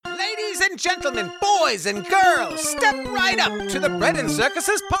Ladies and gentlemen, boys and girls, step right up to the Bread and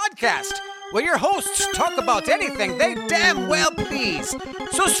Circuses podcast, where your hosts talk about anything they damn well please.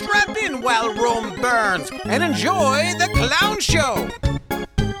 So strap in while Rome burns and enjoy the clown show.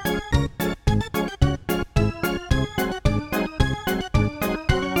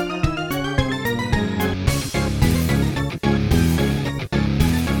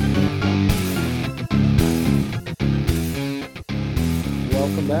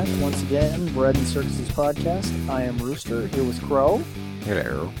 Welcome back once again, Bread and Circuses podcast. I am Rooster, here with Crow.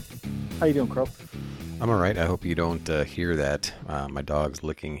 Hello. How you doing, Crow? I'm all right. I hope you don't hear that. My dog's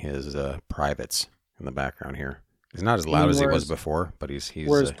licking his privates in the background here. He's not as loud as he was before, but he's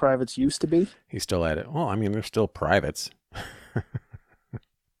where his privates used to be. He's still at it. Well, I mean, they're still privates.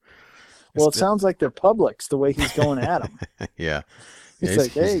 Well, it sounds like they're Publix the way he's going at them. Yeah. He's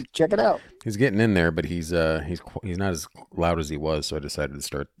like, hey, check it out. He's getting in there, but he's not as loud as he was. So I decided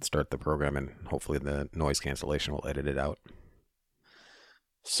to start the program, and hopefully the noise cancellation will edit it out.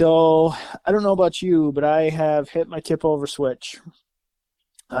 So I don't know about you, but I have hit my tip over switch.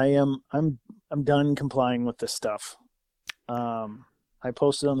 I'm done complying with this stuff. I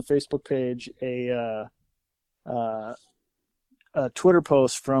posted on the Facebook page a Twitter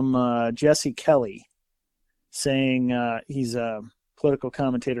post from Jesse Kelly saying he's a political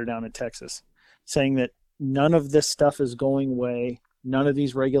commentator down in Texas, saying that none of this stuff is going away. None of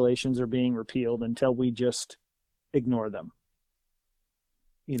these regulations are being repealed until we just ignore them.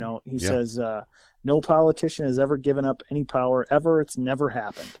 You know, he says, no politician has ever given up any power ever. It's never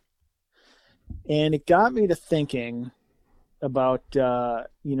happened. And it got me to thinking about,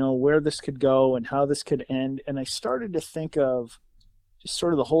 where this could go and how this could end. And I started to think of just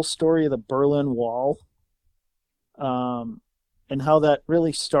sort of the whole story of the Berlin Wall. And how that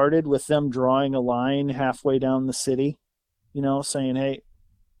really started with them drawing a line halfway down the city, saying, hey,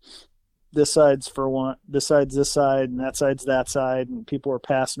 this side's for one, this side's this side, and that side's that side, and people were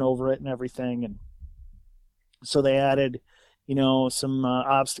passing over it and everything. And so they added, some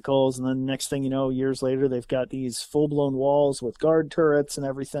obstacles, and then next thing you know, years later, they've got these full-blown walls with guard turrets and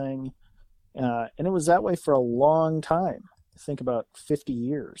everything. And it was that way for a long time. I think about 50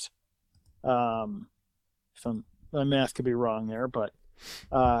 years. My math could be wrong there, but,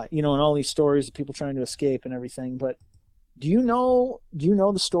 and all these stories of people trying to escape and everything. But do you know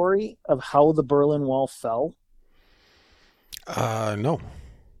the story of how the Berlin Wall fell? No,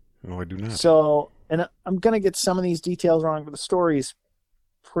 I do not. So, and I'm going to get some of these details wrong, but the story's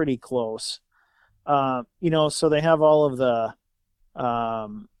pretty close. So they have all of the,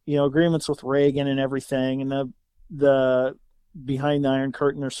 agreements with Reagan and everything, and the behind the Iron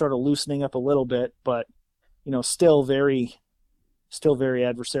Curtain, they're sort of loosening up a little bit, but still very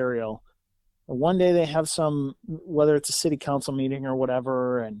adversarial. One day they have some, whether it's a city council meeting or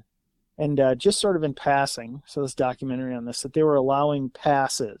whatever, and just sort of in passing, so this documentary on this, that they were allowing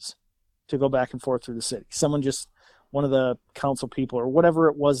passes to go back and forth through the city. One of the council people or whatever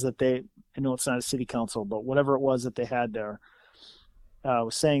it was that I know it's not a city council, but whatever it was that they had there,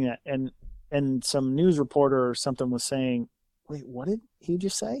 was saying that, and some news reporter or something was saying, wait, what did he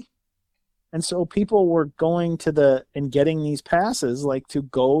just say? And so people were going and getting these passes, like to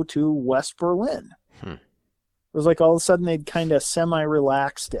go to West Berlin. It was like all of a sudden they'd kind of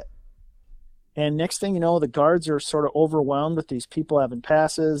semi-relaxed it. And next thing you know, the guards are sort of overwhelmed with these people having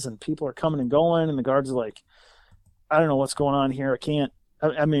passes, and people are coming and going, and the guards are like, I don't know what's going on here.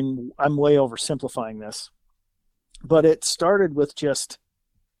 I'm way oversimplifying this. But it started with just,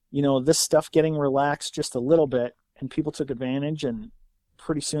 this stuff getting relaxed just a little bit, and people took advantage, and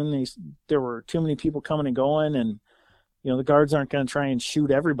pretty soon there were too many people coming and going, and the guards aren't going to try and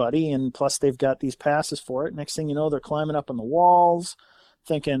shoot everybody, and plus they've got these passes for it. Next thing you know, they're climbing up on the walls,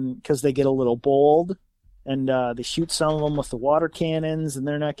 thinking, because they get a little bold, and they shoot some of them with the water cannons, and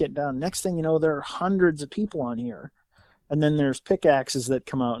they're not getting down. Next thing you know, there are hundreds of people on here, and then there's pickaxes that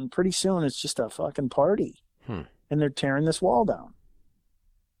come out, and pretty soon it's just a fucking party, and they're tearing this wall down.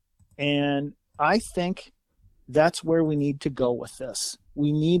 And I think that's where we need to go with this.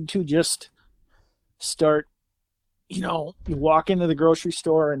 We need to just start, you walk into the grocery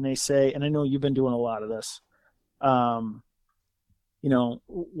store and they say, and I know you've been doing a lot of this, walk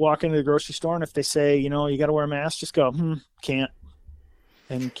into the grocery store, and if they say, you got to wear a mask, just go, can't,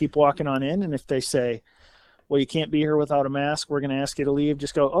 and keep walking on in. And if they say, well, you can't be here without a mask, we're going to ask you to leave,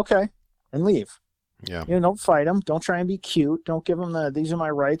 just go, okay, and leave. Yeah. Don't fight them. Don't try and be cute. Don't give them these are my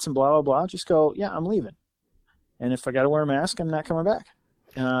rights and blah, blah, blah. Just go, yeah, I'm leaving. And if I got to wear a mask, I'm not coming back.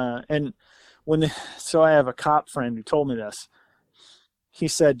 So I have a cop friend who told me this. He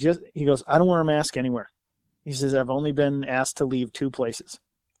said, he goes, I don't wear a mask anywhere. He says, I've only been asked to leave 2 places.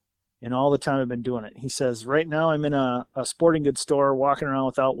 in all the time I've been doing it. He says, right now I'm in a sporting goods store walking around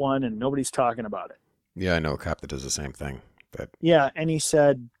without one and nobody's talking about it. Yeah, I know a cop that does the same thing. But yeah, and he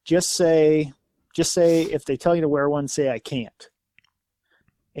said, just say if they tell you to wear one, say I can't.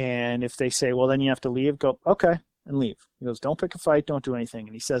 And if they say, well, then you have to leave, go, okay, and leave. He goes, don't pick a fight, don't do anything.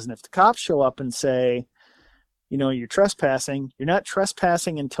 And he says, and if the cops show up and say, you're trespassing, you're not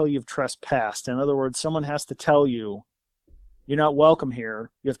trespassing until you've trespassed. In other words, someone has to tell you, you're not welcome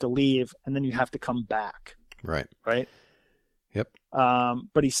here. You have to leave, and then you have to come back. Right. Right? Yep.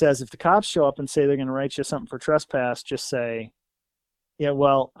 But he says if the cops show up and say they're going to write you something for trespass, just say, yeah,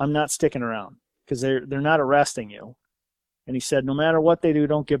 well, I'm not sticking around because they're not arresting you. And he said, no matter what they do,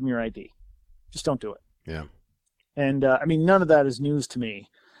 don't give them your ID. Just don't do it. Yeah. And, none of that is news to me.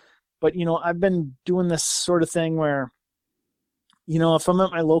 But, I've been doing this sort of thing where, if I'm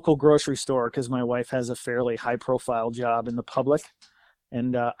at my local grocery store, because my wife has a fairly high-profile job in the public,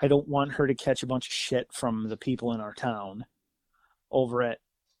 and I don't want her to catch a bunch of shit from the people in our town over it.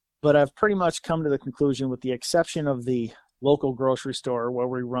 But I've pretty much come to the conclusion, with the exception of the local grocery store where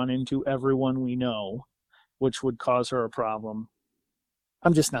we run into everyone we know, which would cause her a problem,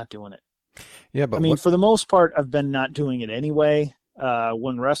 I'm just not doing it. Yeah, but for the most part, I've been not doing it anyway.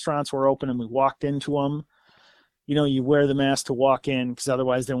 When restaurants were open and we walked into them, you wear the mask to walk in because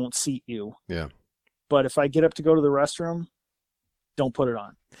otherwise they won't seat you. Yeah. But if I get up to go to the restroom, don't put it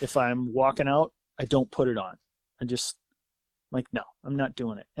on. If I'm walking out, I don't put it on. I just no, I'm not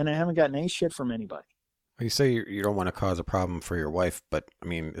doing it. And I haven't gotten any shit from anybody. You say you don't want to cause a problem for your wife, but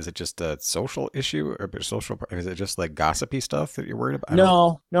is it just a social issue or is it just like gossipy stuff that you're worried about?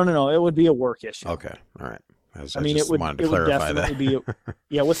 No. It would be a work issue. Okay. All right. I just wanted to clarify that.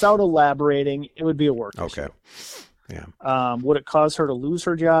 Without elaborating, it would be a work issue. Okay. Yeah. Would it cause her to lose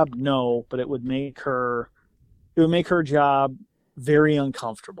her job? No, but it would make her job very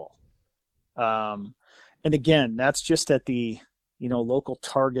uncomfortable. And again, that's just at the, local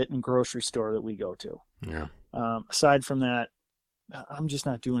Target and grocery store that we go to. Yeah. Aside from that, I'm just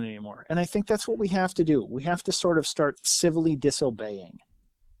not doing it anymore. And I think that's what we have to do. We have to sort of start civilly disobeying.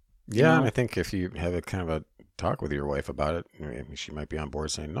 Yeah, and I think if you have a kind of a talk with your wife about it, she might be on board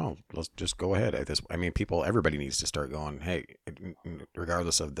saying, no, let's just go ahead at this. Everybody needs to start going, hey,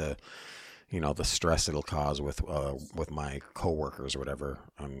 regardless of the, the stress it'll cause with my coworkers or whatever,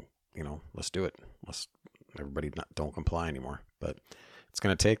 let's do it. Everybody don't comply anymore. But it's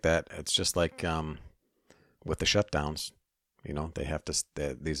going to take that. It's just like with the shutdowns. They have to.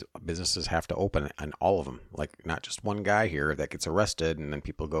 These businesses have to open, and all of them. Like not just one guy here that gets arrested, and then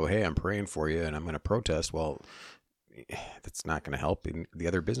people go, "Hey, I'm praying for you, and I'm going to protest." Well, that's not going to help. The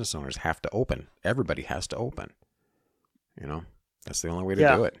other business owners have to open. Everybody has to open. That's the only way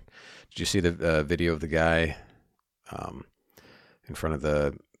to do it. Did you see the video of the guy in front of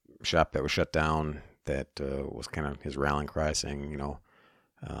the shop that was shut down? That was kind of his rallying cry, saying,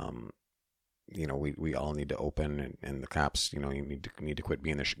 we all need to open, and the cops, you need to quit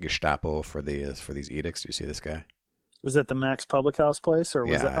being the Gestapo for these edicts. Do you see this guy? Was that the Max Public House place, or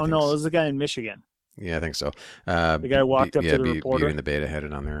was that? Oh no, it was the guy in Michigan. Yeah, I think so. The guy walked up to the reporter. Beauty and the Beta had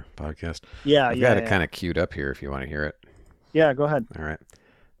it on their podcast. I've got it kind of queued up here if you want to hear it. Yeah, go ahead. All right.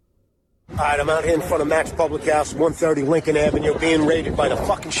 All right, I'm out here in front of Max Public House, 130 Lincoln Avenue, being raided by the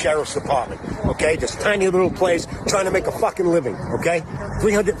fucking sheriff's department, okay? This tiny little place trying to make a fucking living, okay?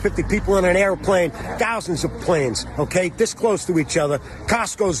 350 people on an airplane, thousands of planes, okay? This close to each other.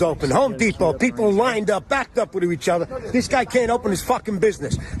 Costco's open, Home Depot, people lined up, backed up with each other. This guy can't open his fucking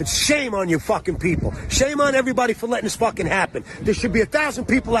business. It's shame on you fucking people. Shame on everybody for letting this fucking happen. There should be 1,000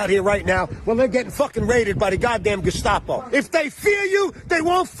 people out here right now while they're getting fucking raided by the goddamn Gestapo. If they fear you, they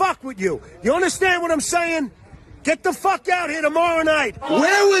won't fuck with you. You understand what I'm saying? Get the fuck out here tomorrow night.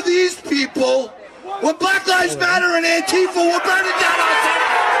 Where were these people when Black Lives Matter and Antifa were burning down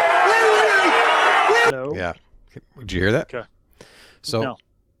outside? Where were they? Hello? Yeah. Did you hear that? Okay. So, no.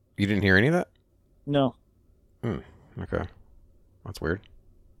 You didn't hear any of that? No. Okay. That's weird.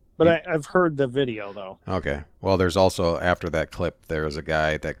 But I've heard the video, though. Okay. Well, there's also, after that clip, there's a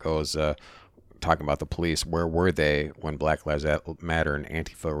guy that goes... talking about the police. Where were they when Black Lives Matter and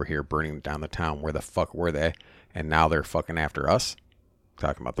Antifa were here burning down the town? Where the fuck were they? And now they're fucking after us?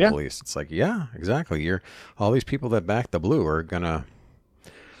 Talking about the police. It's like, yeah, exactly. All these people that back the blue are gonna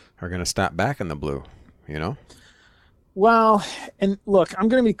stop backing the blue, Well, and look, I'm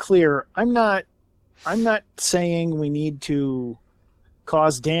gonna be clear. I'm not saying we need to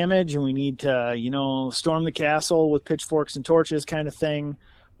cause damage and we need to, storm the castle with pitchforks and torches kind of thing.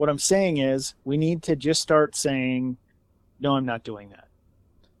 What I'm saying is we need to just start saying, no, I'm not doing that.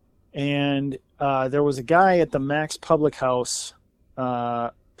 And there was a guy at the Max Public House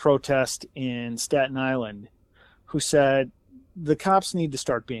protest in Staten Island who said the cops need to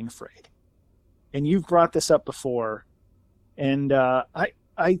start being afraid. And you've brought this up before, and I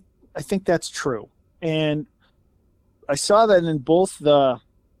think that's true. And I saw that in both the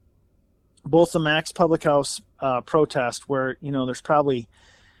Max Public House protest, where there's probably,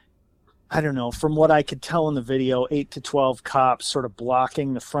 I don't know, from what I could tell in the video, 8 to 12 cops sort of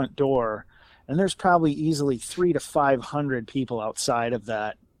blocking the front door, and there's probably easily 300 to 500 people outside of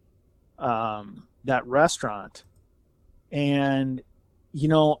that restaurant. And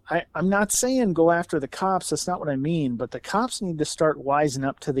I'm not saying go after the cops. That's not what I mean. But the cops need to start wising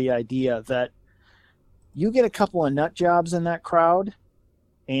up to the idea that you get a couple of nut jobs in that crowd,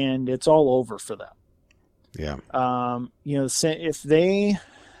 and it's all over for them. Yeah. If they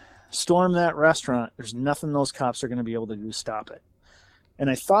storm that restaurant, there's nothing those cops are going to be able to do to stop it. And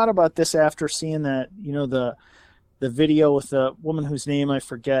I thought about this after seeing that, the video with the woman whose name I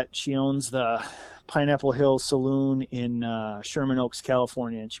forget. She owns the Pineapple Hill Saloon in Sherman Oaks,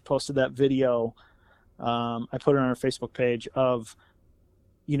 California. And she posted that video. I put it on her Facebook page of,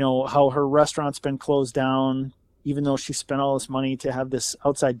 how her restaurant's been closed down, even though she spent all this money to have this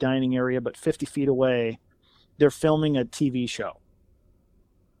outside dining area, but 50 feet away, they're filming a TV show.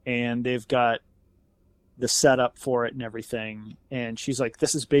 And they've got the setup for it and everything. And she's like,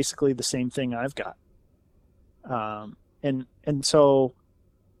 this is basically the same thing I've got. And so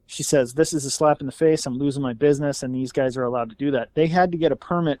she says, this is a slap in the face. I'm losing my business, and these guys are allowed to do that. They had to get a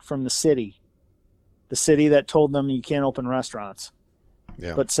permit from the city that told them you can't open restaurants,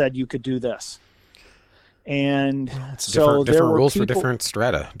 but said you could do this. And so different rules for different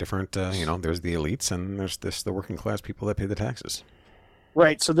strata, different, there's the elites and there's the working class people that pay the taxes.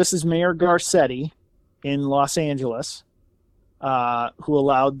 Right. So this is Mayor Garcetti in Los Angeles, who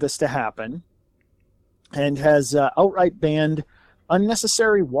allowed this to happen and has outright banned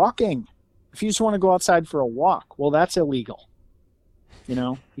unnecessary walking. If you just want to go outside for a walk, well, that's illegal.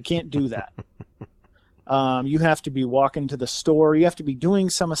 You can't do that. You have to be walking to the store. You have to be doing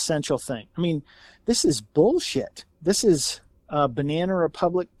some essential thing. I mean, this is bullshit. This is Banana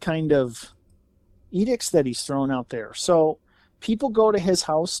Republic kind of edicts that he's thrown out there. So people go to his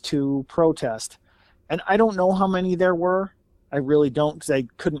house to protest. And I don't know how many there were. I really don't, because I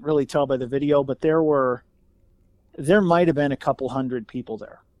couldn't really tell by the video, but there might have been a couple hundred people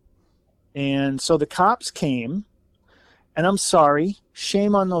there. And so the cops came, and I'm sorry,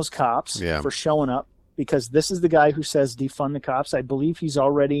 shame on those cops for showing up, because this is the guy who says defund the cops. I believe he's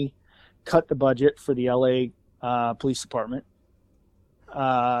already cut the budget for the LA Police Department.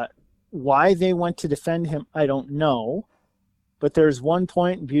 Why they went to defend him, I don't know. But there's one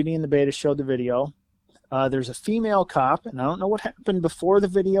point, Beauty and the Beta showed the video. There's a female cop, and I don't know what happened before the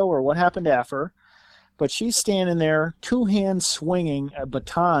video or what happened after, but she's standing there, two hands swinging a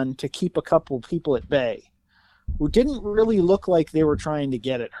baton to keep a couple people at bay, who didn't really look like they were trying to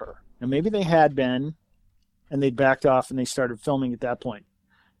get at her. Now, maybe they had been, and they backed off and they started filming at that point.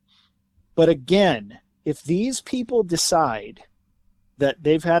 But again, if these people decide that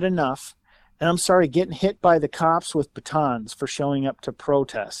they've had enough, and I'm sorry, getting hit by the cops with batons for showing up to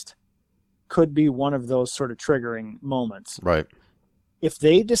protest could be one of those sort of triggering moments. Right. If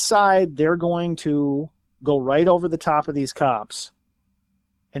they decide they're going to go right over the top of these cops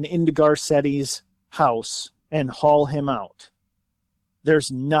and into Garcetti's house and haul him out, there's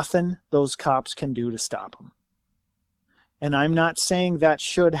nothing those cops can do to stop him. And I'm not saying that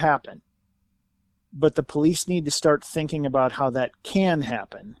should happen, but the police need to start thinking about how that can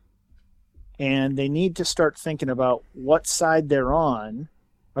happen. And they need to start thinking about what side they're on.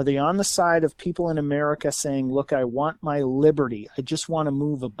 Are they on the side of people in America saying, look, I want my liberty. I just want to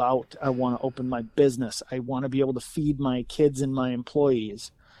move about. I want to open my business. I want to be able to feed my kids and my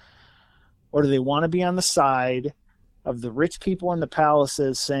employees. Or do they want to be on the side of the rich people in the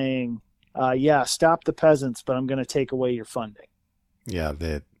palaces saying, stop the peasants, but I'm going to take away your funding? Yeah,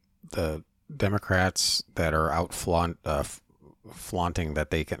 the Democrats that are out flaunting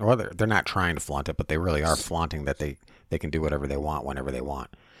that they can, or they're not trying to flaunt it, but they really are flaunting that they can do whatever they want whenever they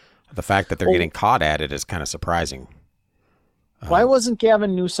want. The fact that they're getting caught at it is kind of surprising. Why wasn't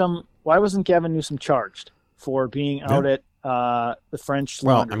Gavin Newsom charged for being out at the French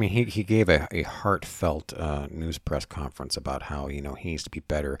Laundry? Well, I mean, he gave a heartfelt news press conference about how, he needs to be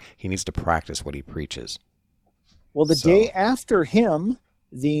better. He needs to practice what he preaches. Well, the day after him,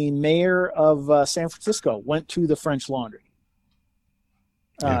 the mayor of San Francisco went to the French Laundry.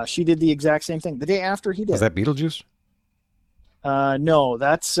 She did the exact same thing the day after he did. Was that Beetlejuice? No,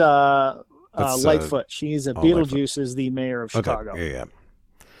 that's Lightfoot. She's Beetlejuice is the mayor of Chicago. Yeah.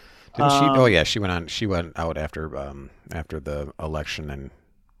 Didn't she? She went on. She went out after the election and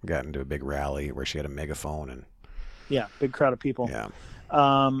got into a big rally where she had a megaphone and Yeah, big crowd of people. yeah.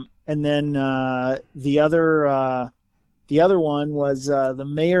 And then the other one was the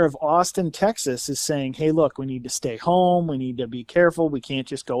mayor of Austin, Texas, is saying, "Hey, look, we need to stay home. We need to be careful. We can't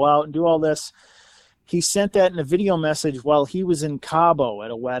just go out and do all this." He sent that in a video message while he was in Cabo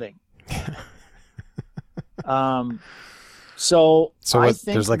at a wedding. So I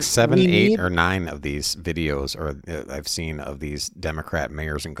think there's like 7, 8, or 9 of these videos, or I've seen of these Democrat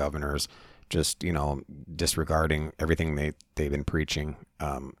mayors and governors just, disregarding everything they've been preaching.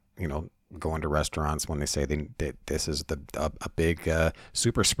 Going to restaurants when they say this is a big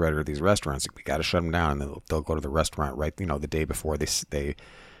super spreader of these restaurants. We got to shut them down, and they'll go to the restaurant right, the day before they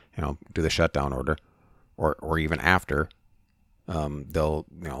do the shutdown order, or even after. They'll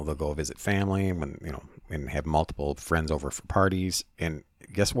go visit family and have multiple friends over for parties. And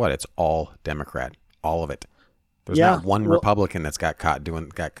guess what? It's all Democrat, all of it. There's not one Republican that's gotten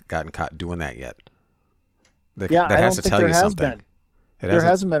caught doing that yet. That has to tell you something. There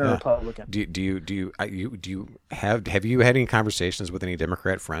hasn't been a Republican. Have you had any conversations with any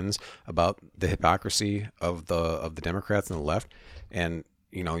Democrat friends about the hypocrisy of the Democrats and the left? And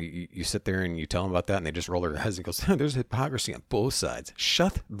you sit there and you tell them about that, and they just roll their heads and go, "There's hypocrisy on both sides."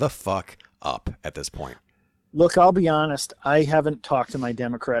 Shut the fuck up at this point. Look, I'll be honest. I haven't talked to my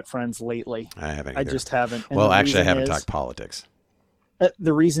Democrat friends lately. I haven't. I just haven't. And well, actually, I haven't talked politics.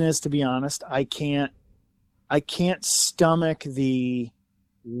 The reason is, to be honest, I can't stomach the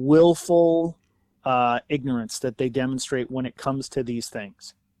willful ignorance that they demonstrate when it comes to these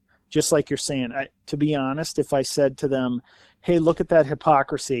things. Just like you're saying, to be honest, if I said to them, "Hey, look at that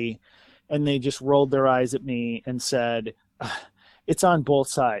hypocrisy," and they just rolled their eyes at me and said, "It's on both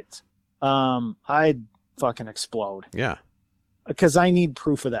sides," I'd fucking explode. Yeah. Because I need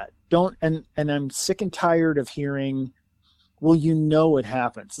proof of that. And I'm sick and tired of hearing, "Well, it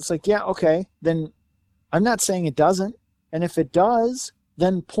happens." It's like, yeah, okay, then I'm not saying it doesn't. And if it does,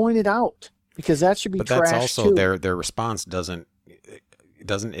 then point it out, because that should be trashed too. But that's also their response doesn't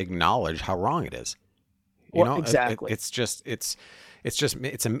acknowledge how wrong it is. Exactly. It's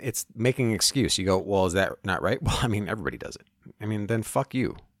making an excuse. You go, "Well, is that not right?" Well, I mean, everybody does it. I mean, then fuck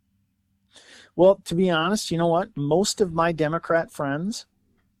you. Well, to be honest, you know what? Most of my Democrat friends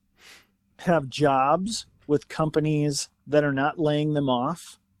have jobs with companies that are not laying them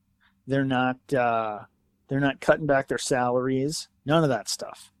off. They're not cutting back their salaries. None of that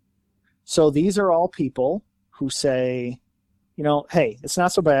stuff. So these are all people who say, "Hey, it's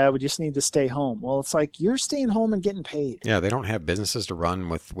not so bad. We just need to stay home." Well, it's like, you're staying home and getting paid. Yeah, they don't have businesses to run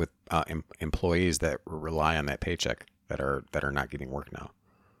with employees that rely on that paycheck that are not getting work now.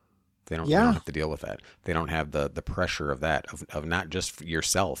 They don't have to deal with that. They don't have the pressure of that, of not just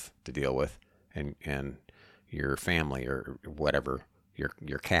yourself to deal with, and your family or whatever,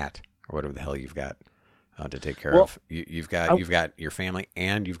 your cat or whatever the hell you've got to take care of. You've got your family,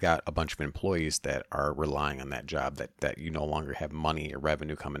 and you've got a bunch of employees that are relying on that job that you no longer have money or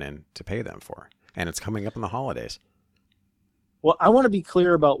revenue coming in to pay them for, and it's coming up in the holidays. Well, I want to be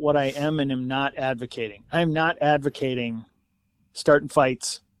clear about what I am and am not advocating. I'm not advocating starting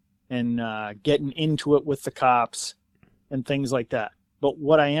fights and getting into it with the cops and things like that. But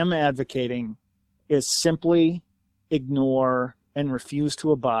what I am advocating is simply ignore and refuse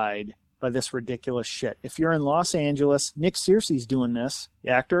to abide by this ridiculous shit. If you're in Los Angeles, Nick Searcy's doing this, the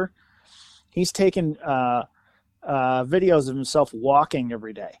actor. He's taking videos of himself walking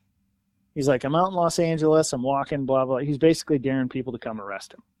every day. He's like, "I'm out in Los Angeles, I'm walking, blah, blah." He's basically daring people to come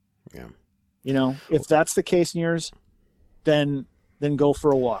arrest him. Yeah. If that's the case in yours, then go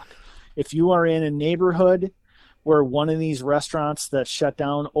for a walk. If you are in a neighborhood where one of these restaurants that shut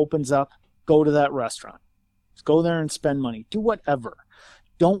down opens up, go to that restaurant. Just go there and spend money. Do whatever.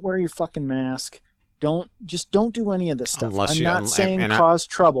 Don't wear your fucking mask. Don't do any of this stuff. I'm not saying cause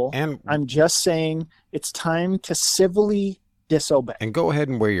trouble. I'm just saying it's time to civilly disobey. And go ahead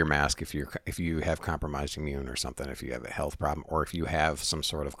and wear your mask if you have compromised immune or something, if you have a health problem, or if you have some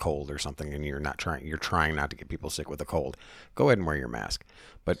sort of cold or something and you're trying not to get people sick with a cold. Go ahead and wear your mask.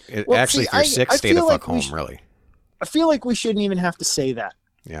 But if you're sick, stay the fuck home, really. I feel like we shouldn't even have to say that.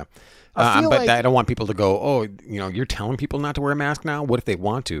 Yeah. But I don't want people to go, "Oh, you're telling people not to wear a mask now? What if they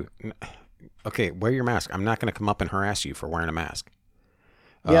want to?" Okay, wear your mask. I'm not going to come up and harass you for wearing a mask.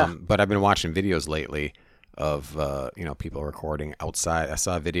 But I've been watching videos lately of people recording outside. I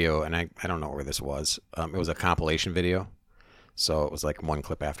saw a video, and I don't know where this was. It was a compilation video, so it was like one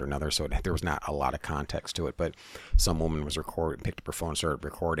clip after another. So there was not a lot of context to it. But some woman was picked up her phone, and started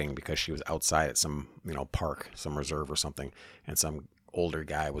recording because she was outside at some park, some reserve or something, and some older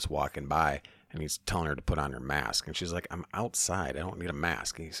guy was walking by, And he's telling her to put on her mask. And she's like, I'm outside. I don't need a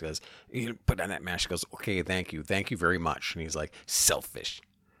mask. And he says, you put on that mask. She goes, okay, thank you. Thank you very much. And he's like, selfish.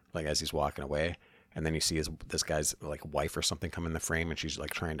 Like as he's walking away. And then you see this guy's like wife or something come in the frame, and she's like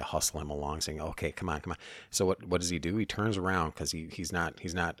trying to hustle him along, saying, okay, come on. So what does he do? He turns around because he's not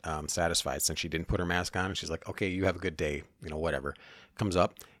satisfied since she didn't put her mask on. And she's like, okay, you have a good day. Whatever. Comes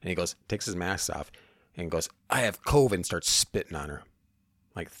up and he goes, takes his mask off and goes, I have COVID, and starts spitting on her.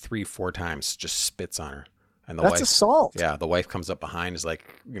 Like 3-4 times, just spits on her. And the That's wife, assault. Yeah, the wife comes up behind, is like,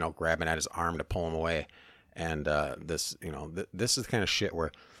 grabbing at his arm to pull him away. And this is the kind of shit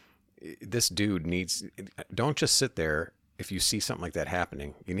where this dude needs. Don't just sit there. If you see something like that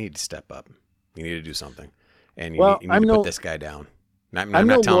happening, you need to step up. You need to do something, and you need to put this guy down. I'm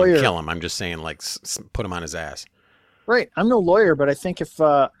not telling him to kill him. I'm just saying, like, put him on his ass. Right. I'm no lawyer, but I think if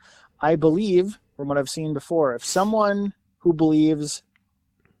I believe from what I've seen before, if someone who believes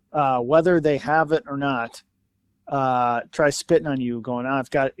whether they have it or not, try spitting on you, going,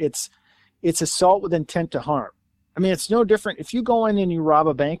 it's assault with intent to harm. I mean, it's no different. If you go in and you rob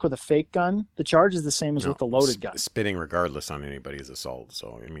a bank with a fake gun, the charge is the same as with the loaded gun. Spitting regardless on anybody is assault.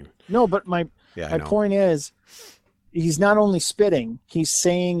 So, I mean. No, but my point is, he's not only spitting, he's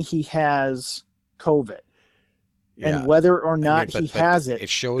saying he has COVID. Yeah. And whether or not he has it, it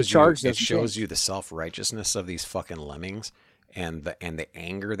shows you the self-righteousness of these fucking lemmings. And the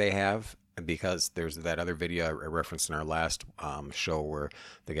anger they have, because there's that other video I referenced in our last show where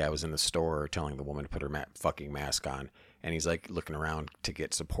the guy was in the store telling the woman to put her fucking mask on, and he's like looking around to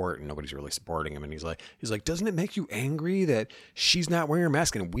get support, and nobody's really supporting him, and he's like, doesn't it make you angry that she's not wearing her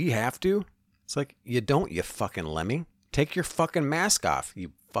mask and we have to? It's like, you don't, you fucking lemming. Take your fucking mask off,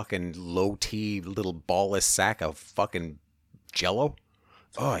 you fucking low T little ballless sack of fucking Jello.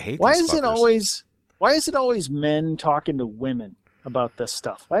 Oh, I hate. Why is it always men talking to women about this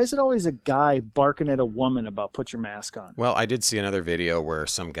stuff? Why is it always a guy barking at a woman about put your mask on? Well, I did see another video where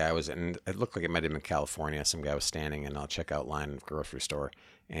some guy was, and it looked like it might have been California. Some guy was standing in a checkout line in a grocery store,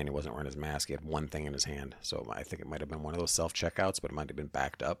 and he wasn't wearing his mask. He had one thing in his hand. So I think it might have been one of those self-checkouts, but it might have been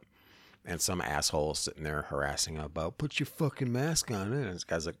backed up. And some asshole sitting there harassing him about, put your fucking mask on. And this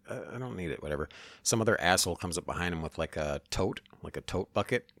guy's like, I don't need it, whatever. Some other asshole comes up behind him with like a tote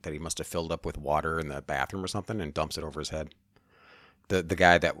bucket that he must have filled up with water in the bathroom or something, and dumps it over his head. The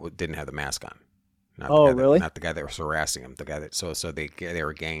guy that didn't have the mask on. Really? Not the guy that was harassing him. The guy that so they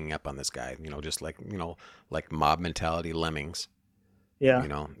were ganging up on this guy. Just like like mob mentality lemmings. Yeah.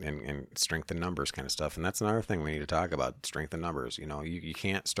 And strength in numbers kind of stuff. And that's another thing we need to talk about, strength in numbers. You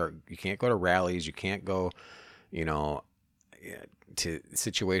can't go to rallies. You can't go, to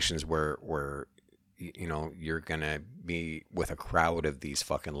situations where you're going to be with a crowd of these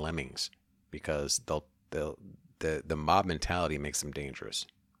fucking lemmings, because the mob mentality makes them dangerous.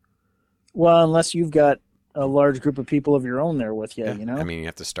 Well, unless you've got a large group of people of your own there with you, Yeah. I mean, you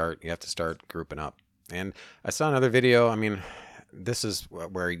have to start grouping up. And I saw another video. I mean, this is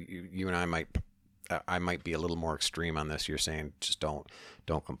where you and I might be a little more extreme on this. You're saying just don't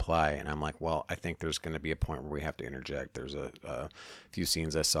comply, and I'm like, well, I think there's going to be a point where we have to interject. There's a few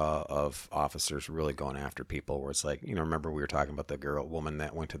scenes I saw of officers really going after people, where it's like, remember we were talking about the woman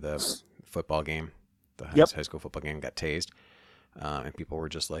that went to the football game, the high school football game, got tased, and people were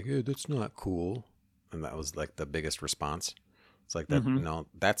just like, hey, that's not cool, and that was like the biggest response. It's like that. Mm-hmm. No,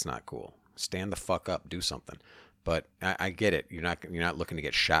 that's not cool. Stand the fuck up, do something. But I get it. You're not looking to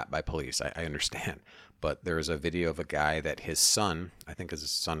get shot by police. I understand. But there was a video of a guy that his son, I think his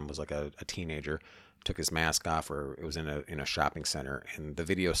son was like a teenager, took his mask off, or it was in a shopping center, and the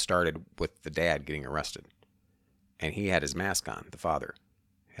video started with the dad getting arrested, and he had his mask on. The father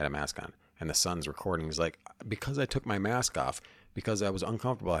had a mask on, and the son's recording. He's like, because I took my mask off, because I was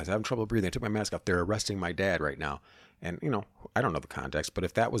uncomfortable, I was having trouble breathing, I took my mask off. They're arresting my dad right now. And I don't know the context, but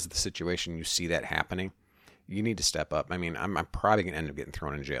if that was the situation, you see that happening, you need to step up. I mean, I'm probably going to end up getting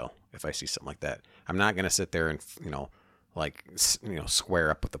thrown in jail if I see something like that. I'm not going to sit there and, square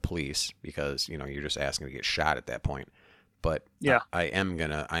up with the police, because, you're just asking to get shot at that point. But yeah, I won't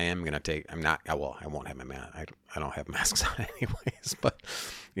have my mask. I don't have masks on anyways, but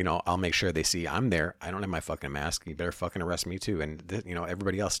I'll make sure they see I'm there. I don't have my fucking mask. You better fucking arrest me too. And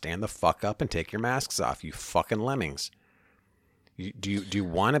everybody else, stand the fuck up and take your masks off, you fucking lemmings. Do you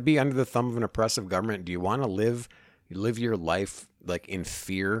want to be under the thumb of an oppressive government? Do you want to live your life like in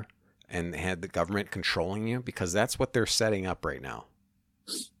fear and have the government controlling you? Because that's what they're setting up right now.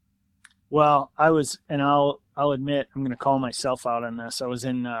 Well, I'll admit, I'm going to call myself out on this. I was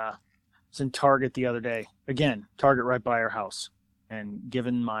in Target the other day. Again, Target right by our house. And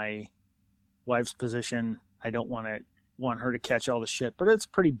given my wife's position, I don't want her to catch all the shit, but it's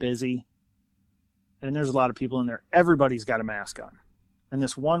pretty busy. and there's a lot of people in there. Everybody's got a mask on. And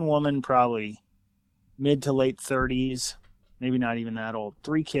this one woman, probably mid to late 30s, maybe not even that old,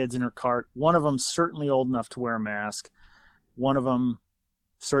 3 kids in her cart. One of them certainly old enough to wear a mask. One of them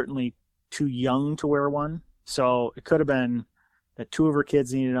certainly too young to wear one. So it could have been that 2 of her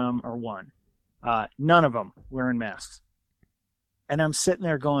kids needed them or 1. None of them wearing masks. And I'm sitting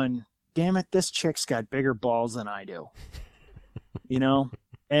there going, damn it, this chick's got bigger balls than I do. You know?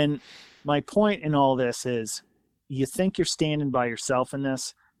 And my point in all this is, you think you're standing by yourself in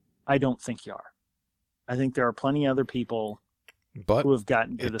this? I don't think you are. I think there are plenty of other people who have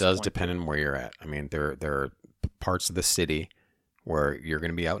gotten to this point. It does depend on where you're at. I mean, there are parts of the city where you're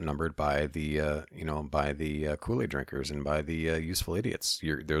going to be outnumbered by the Kool-Aid drinkers and by the useful idiots.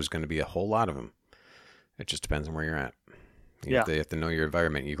 There's going to be a whole lot of them. It just depends on where you're at. You have to know your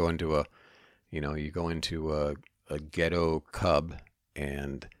environment. You go into a ghetto club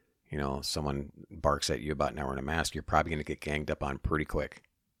and someone barks at you about not wearing a mask, you're probably going to get ganged up on pretty quick.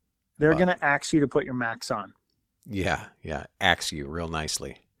 They're going to ask you to put your mask on. Yeah, axe you real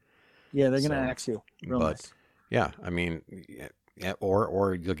nicely. Yeah, they're going to axe you real nice. Yeah, I mean,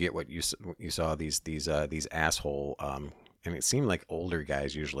 or you'll get what you saw these asshole and it seemed like older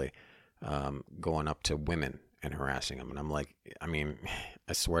guys usually going up to women and harassing them, and I'm like, I mean,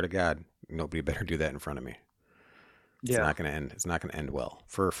 I swear to God, nobody better do that in front of me. It's not going to end. It's not going to end well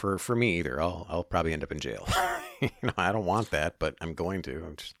for me either. I'll probably end up in jail. I don't want that, but I'm going to.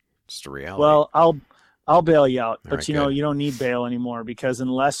 I'm just a reality. Well, I'll bail you out, but right, you don't need bail anymore, because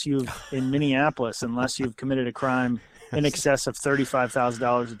unless you've committed a crime in excess of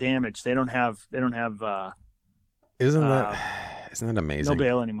 $35,000 of damage, they don't have. Isn't that amazing? No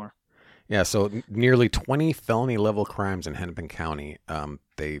bail anymore. Yeah, so nearly 20 felony level crimes in Hennepin County.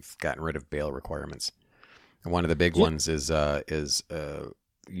 They've gotten rid of bail requirements. And one of the big ones is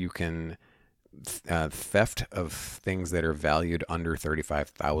you can theft of things that are valued under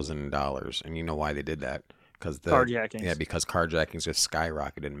 $35,000, and you know why they did that? Because carjackings. Yeah, because carjackings just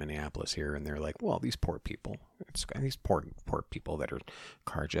skyrocketed in Minneapolis here, and they're like, well, these poor people, these poor people that are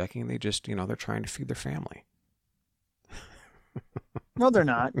carjacking, they just they're trying to feed their family. No, they're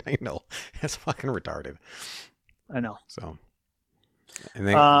not. I know, it's fucking retarded. I know. So. And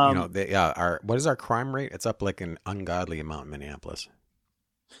they, what is our crime rate? It's up like an ungodly amount in Minneapolis.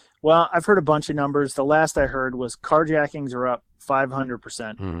 Well, I've heard a bunch of numbers. The last I heard was carjackings are up 500%.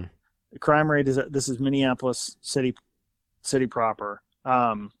 Mm-hmm. The crime rate this is Minneapolis city proper.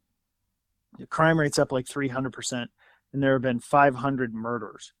 The crime rate's up like 300%, and there have been 500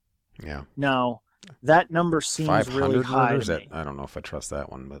 murders. Yeah. Now, that number seems really high to me. I don't know if I trust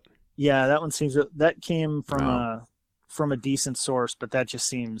that one, but yeah, that came from a decent source, but that just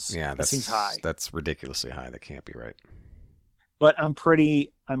seems seems high. That's ridiculously high. That can't be right. But I'm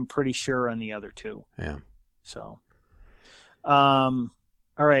pretty sure on the other two. Yeah. So, all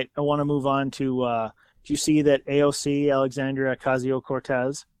right. I want to move on to. Do you see that AOC, Alexandria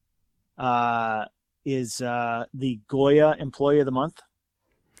Ocasio-Cortez, is the Goya Employee of the Month?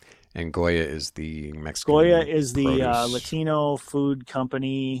 And Goya is the Mexican. Goya is the Latino food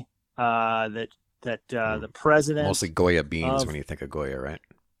company that the president. Mostly Goya beans when you think of Goya, right?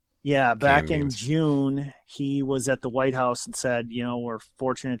 Yeah, back in June, he was at the White House and said, we're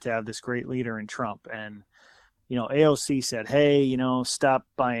fortunate to have this great leader in Trump. And, AOC said, hey, stop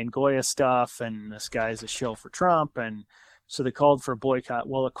buying Goya stuff, and this guy's a shill for Trump. And so they called for a boycott.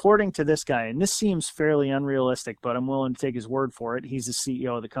 Well, according to this guy, and this seems fairly unrealistic, but I'm willing to take his word for it. He's the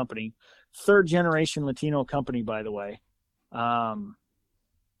CEO of the company. 3rd generation Latino company, by the way.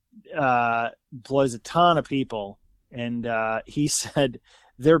 Employs a ton of people. And he said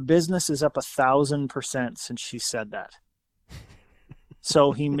their business is up 1,000% since she said that.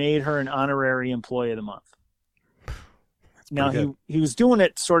 So he made her an honorary employee of the month. Now he was doing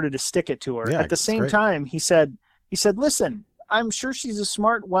it sort of to stick it to her. Yeah, at the same time, he said, listen, I'm sure she's a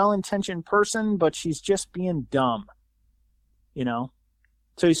smart, well-intentioned person, but she's just being dumb.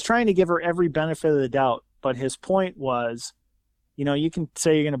 So he's trying to give her every benefit of the doubt. But his point was, you can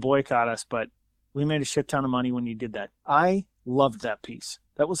say you're going to boycott us, but we made a shit ton of money when you did that. I loved that piece.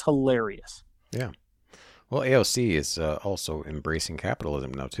 That was hilarious. Yeah. Well, AOC is also embracing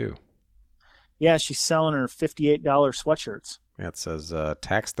capitalism now, too. Yeah, she's selling her $58 sweatshirts. Yeah, it says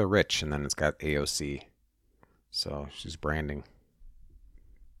tax the rich, and then it's got AOC. So she's branding.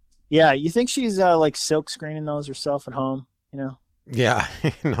 Yeah, you think she's like silk screening those herself at home, Yeah.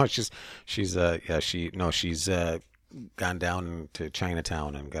 No, she's gone down to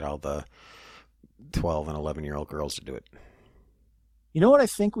Chinatown and got all the 12 and 11-year-old girls to do it. You know what I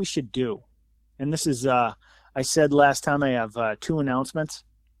think we should do? And this is, I said last time I have 2 announcements.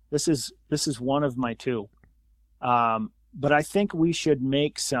 This is one of my two. But I think we should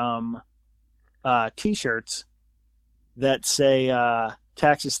make some T-shirts that say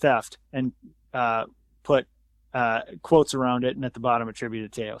taxes theft and put quotes around it, and at the bottom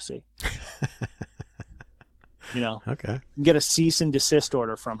attributed to AOC. Okay. Get a cease and desist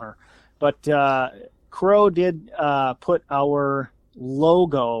order from her. But Crow did put our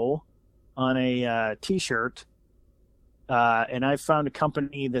logo on a T-shirt, and I found a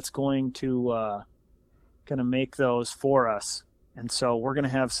company that's going to make those for us. And so we're going to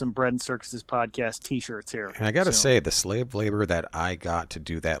have some Bread and Circuses podcast T-shirts here. And I got to say, the slave labor that I got to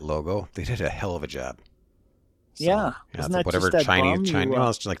do that logo, they did a hell of a job. So, yeah. Isn't that whatever just that Chinese, bum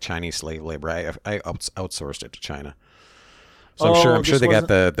it's like Chinese slave labor. I outsourced it to China. So I'm sure they got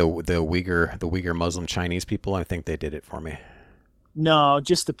the Uyghur Muslim Chinese people. I think they did it for me. No,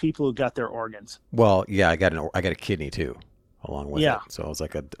 just the people who got their organs. Well, yeah, I got a kidney too, along with it. So it was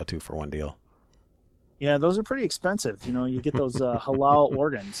like a 2-for-1 deal. Yeah, those are pretty expensive. You get those halal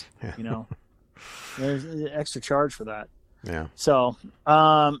organs. There's an extra charge for that. Yeah. So,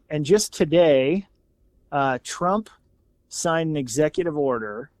 and just today, Trump signed an executive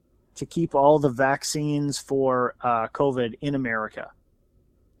order to keep all the vaccines for COVID in America.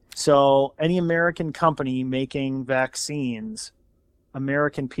 So any American company making vaccines,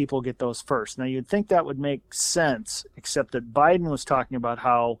 American people get those first. Now, you'd think that would make sense, except that Biden was talking about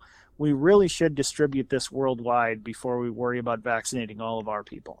how we really should distribute this worldwide before we worry about vaccinating all of our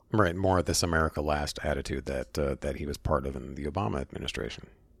people. Right. More of this America Last attitude that he was part of in the Obama administration.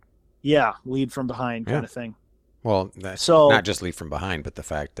 Yeah. Lead from behind kind of thing. Well, not just leave from behind, but the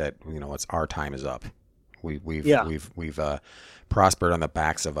fact that, it's our time is up. We've prospered on the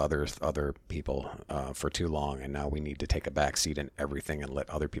backs of other people for too long, and now we need to take a back seat in everything and let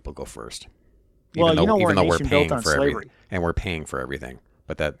other people go first. Even though we're paying for everything, and we're paying for everything.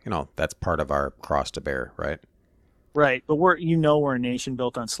 But that's part of our cross to bear, right? Right, but we're a nation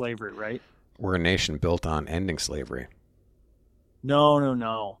built on slavery, right? We're a nation built on ending slavery.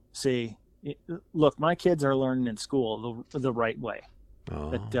 No. See, look, my kids are learning in school the right way.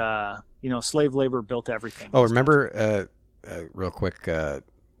 Oh. That slave labor built everything. Oh, remember, real quick,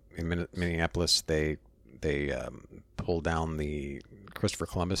 in Minneapolis, they pulled down the Christopher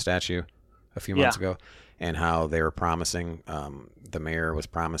Columbus statue a few months ago. And how they were promising, the mayor was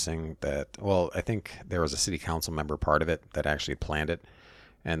promising that, I think there was a city council member part of it that actually planned it.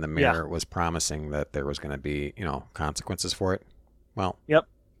 And the mayor was promising that there was going to be, consequences for it. Well,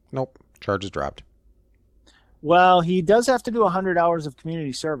 nope. Charges dropped. Well, he does have to do 100 hours of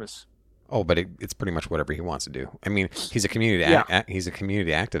community service. Oh, but it's pretty much whatever he wants to do. I mean, he's a community he's a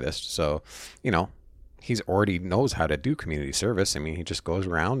community activist. So, he's already knows how to do community service. I mean, he just goes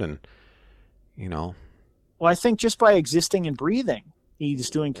around and, Well, I think just by existing and breathing, he's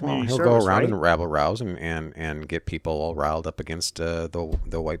doing community service. He'll go around and rabble rouse and get people all riled up against the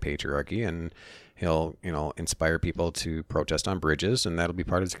white patriarchy, and he'll inspire people to protest on bridges, and that'll be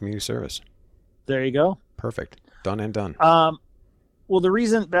part of his community service. There you go. Perfect. Done and done. Well, the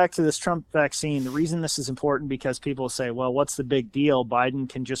reason, back to this Trump vaccine, the reason this is important because people say, well, what's the big deal? Biden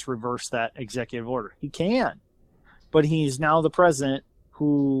can just reverse that executive order. He can, but he's now the president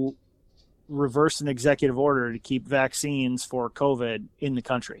who reverse an executive order to keep vaccines for COVID in the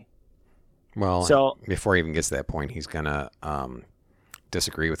country. Well, so before he even gets to that point, he's gonna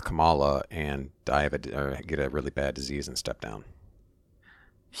disagree with Kamala and get a really bad disease and step down.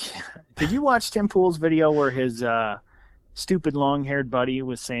 Did you watch Tim Pool's video where his stupid long-haired buddy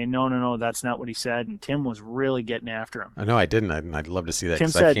was saying, no, that's not what he said, and Tim was really getting after him? No, I didn't. I'd love to see that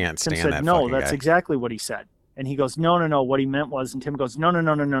because I can't stand that. No, that's exactly what he said. And he goes, no, what he meant was, and Tim goes,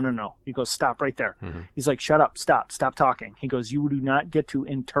 no. He goes, stop right there. Mm-hmm. He's like, shut up, stop talking. He goes, you do not get to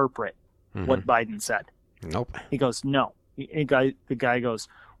interpret what Biden said. Nope. He goes, no. The guy goes,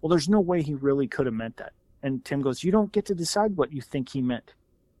 well, there's no way he really could have meant that. And Tim goes, you don't get to decide what you think he meant.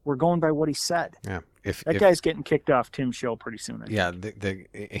 We're going by what he said. Yeah. If guy's getting kicked off Tim's show pretty soon.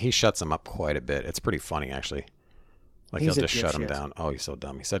 He shuts him up quite a bit. It's pretty funny, actually. Like he'll just shut him down. Oh, he's so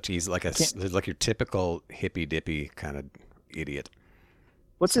dumb. He's like your typical hippy dippy kind of idiot.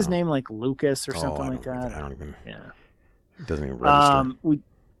 What's his name? Like Lucas or something like that? I don't even. Yeah. It doesn't even register.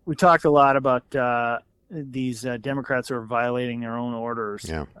 We talked a lot about these Democrats who are violating their own orders.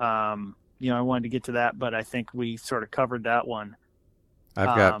 Yeah. I wanted to get to that, but I think we sort of covered that one.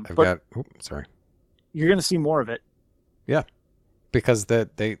 I've got. Sorry. You're going to see more of it. Yeah, because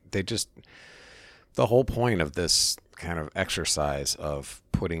they just, the whole point of this kind of exercise of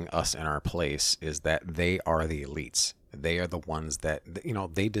putting us in our place is that they are the elites. They are the ones that,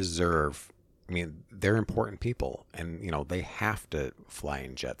 they deserve, I mean, they're important people, and they have to fly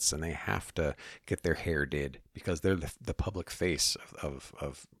in jets, and they have to get their hair did because they're the public face of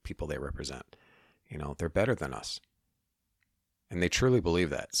people they represent. They're better than us, and they truly believe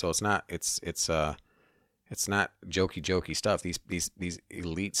that. So it's not jokey stuff. These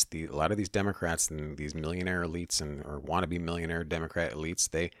elites, a lot of these Democrats and these millionaire elites or wannabe millionaire Democrat elites,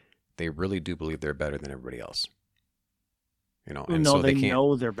 they really do believe they're better than everybody else. And no, so they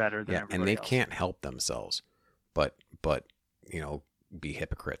know they're better than everybody and they else. can't help themselves, but be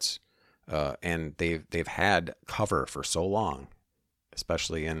hypocrites. And they've had cover for so long,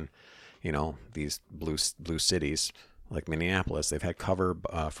 especially in these blue cities like Minneapolis. They've had cover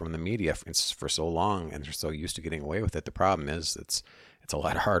from the media for so long, and they're so used to getting away with it. The problem is it's a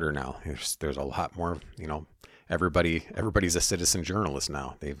lot harder now. There's a lot more. Everybody's a citizen journalist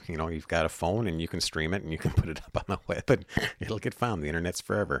now. You've got a phone and you can stream it and you can put it up on the web, and it'll get found. The internet's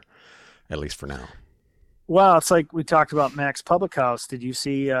forever, at least for now. Well, it's like we talked about Max Public House. Did you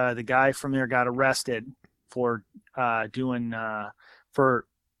see the guy from there got arrested for having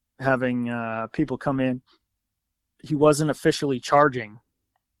people come in? He wasn't officially charging.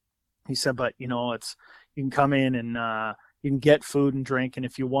 He said, but you can come in and you can get food and drink, and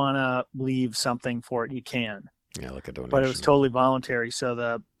if you want to leave something for it, you can. Yeah, like a donation. But it was totally voluntary. So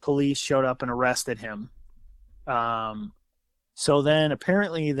the police showed up and arrested him. So then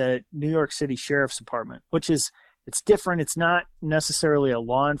apparently the New York City Sheriff's Department, it's different. It's not necessarily a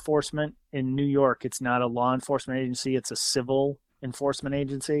law enforcement in New York. It's not a law enforcement agency. It's a civil enforcement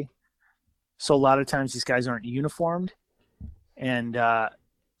agency. So a lot of times these guys aren't uniformed. And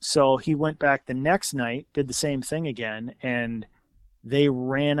so he went back the next night, did the same thing again, and they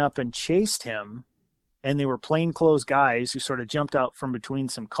ran up and chased him. And they were plainclothes guys who sort of jumped out from between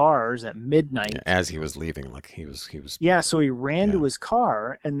some cars at midnight. As he was leaving, like he was. Yeah, so he ran to his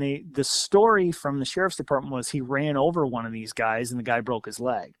car, and the story from the sheriff's department was he ran over one of these guys, and the guy broke his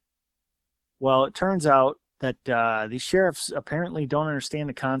leg. Well, it turns out that these sheriffs apparently don't understand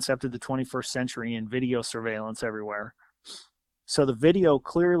the concept of the 21st century and video surveillance everywhere. So the video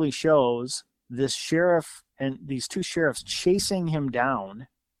clearly shows this sheriff and these two sheriffs chasing him down,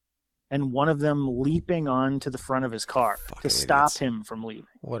 and one of them leaping onto the front of his car to stop him from leaving.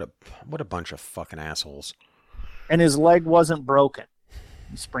 What a bunch of fucking assholes. And his leg wasn't broken.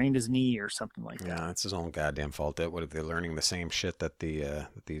 He sprained his knee or something like that. Yeah, it's his own goddamn fault. What are they learning the same shit that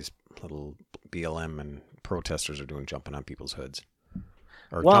these little BLM and protesters are doing, jumping on people's hoods?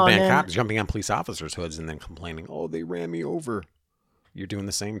 Or jumping on police officers' hoods and then complaining, "Oh, they ran me over." You're doing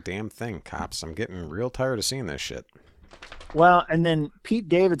the same damn thing, cops. I'm getting real tired of seeing this shit. Well, and then Pete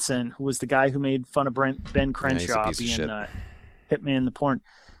Davidson, who was the guy who made fun of Ben Crenshaw being Hitman the Porn.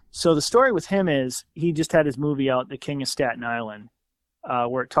 So the story with him is he just had his movie out, The King of Staten Island,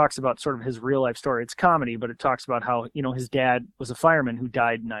 where it talks about sort of his real life story. It's comedy, but it talks about how, his dad was a fireman who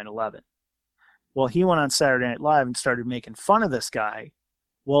died in 9/11. Well, he went on Saturday Night Live and started making fun of this guy.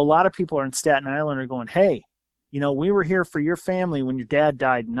 Well, a lot of people in Staten Island are going, hey, we were here for your family when your dad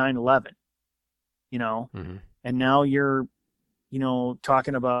died in 9/11, Mm-hmm. And now you're,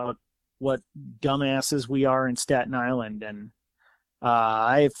 talking about what dumbasses we are in Staten Island. And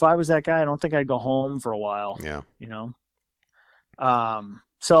if I was that guy, I don't think I'd go home for a while. Yeah.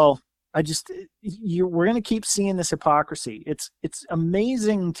 So we're going to keep seeing this hypocrisy. It's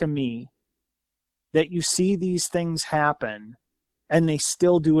amazing to me that you see these things happen and they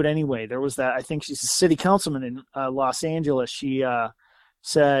still do it anyway. There was that, I think she's a city councilman in Los Angeles. She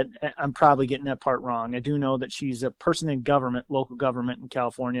said, I'm probably getting that part wrong. I do know that she's a person in government, local government in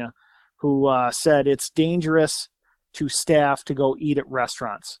California, who said it's dangerous to staff to go eat at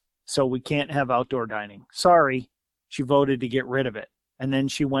restaurants. So we can't have outdoor dining. Sorry. She voted to get rid of it. And then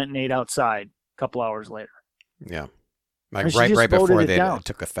she went and ate outside a couple hours later. Yeah. Like right before they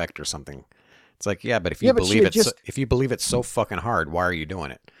took effect or something. It's like, yeah, but if you believe it's so fucking hard, why are you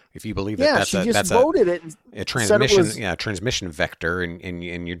doing it? If you believe that that's a transmission vector and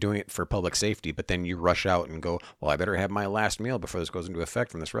you're doing it for public safety, but then you rush out and go, well, I better have my last meal before this goes into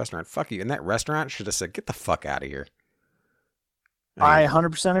effect from this restaurant. Fuck you. And that restaurant should have said, get the fuck out of here. I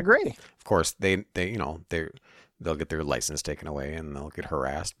 100% agree. Of course, they'll get their license taken away and they'll get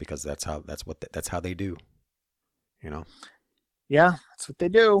harassed because that's how they do. Yeah, that's what they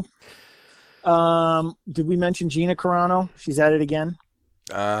do. Did we mention Gina Carano? She's at it again.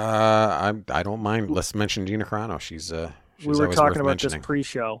 I don't mind. Let's mention Gina Carano. She's we were talking about this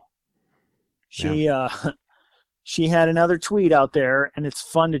pre-show. She had another tweet out there, and it's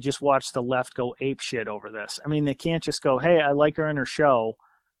fun to just watch the left go ape shit over this. I mean, they can't just go, "Hey, I like her in her show.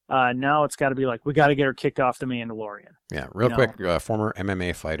 Now it's got to be like, we got to get her kicked off the Mandalorian. Yeah, real quick, former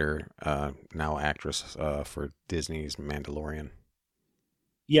MMA fighter, now actress for Disney's Mandalorian.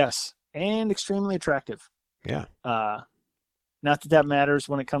 Yes, and extremely attractive. Yeah. Not that matters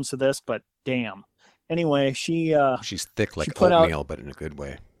when it comes to this, but damn. Anyway, she's thick like oatmeal, but in a good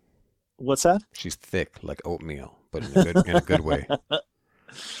way. What's that? She's thick like oatmeal, but in a good way.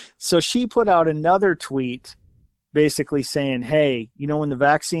 So she put out another tweet basically saying, hey, when the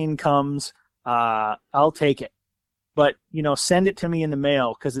vaccine comes, I'll take it. But, send it to me in the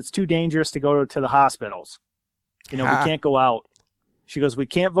mail because it's too dangerous to go to the hospitals. We can't go out. She goes, we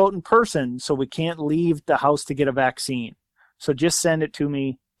can't vote in person, so we can't leave the house to get a vaccine. So just send it to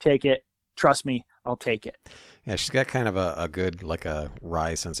me, take it. Trust me, I'll take it. Yeah, she's got kind of a good, like a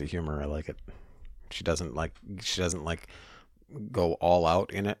wry sense of humor. I like it. She doesn't go all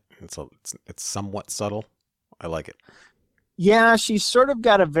out in it. It's somewhat subtle. I like it. Yeah, she's sort of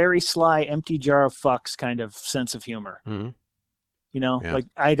got a very sly, empty jar of fucks kind of sense of humor. Mm-hmm. Like,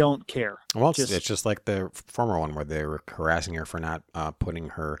 I don't care. Well, it's just like the former one where they were harassing her for not putting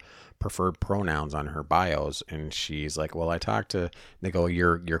her preferred pronouns on her bios. And she's like, well, they go,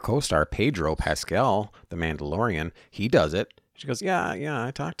 your co-star, Pedro Pascal, the Mandalorian, he does it. She goes, yeah,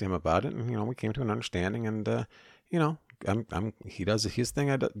 I talked to him about it. And, we came to an understanding and, he does his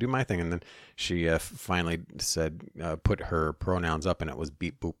thing, I do my thing. And then she finally said, put her pronouns up, and it was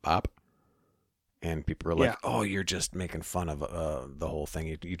beep, boop, bop. And people were like, oh, you're just making fun of the whole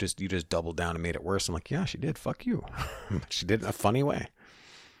thing. You just doubled down and made it worse. I'm like, yeah, she did. Fuck you. She did in a funny way.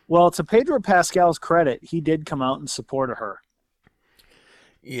 Well, to Pedro Pascal's credit, he did come out in support of her.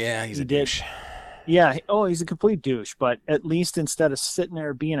 Yeah, he's a douche. Yeah. Oh, he's a complete douche. But at least instead of sitting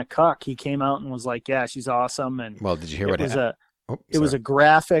there being a cuck, he came out and was like, yeah, she's awesome. And well, did you hear what happened? It was a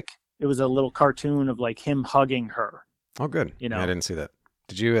graphic. It was a little cartoon of like him hugging her. Oh, good. I didn't see that.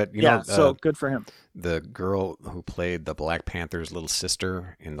 Did you? So good for him. The girl who played the Black Panther's little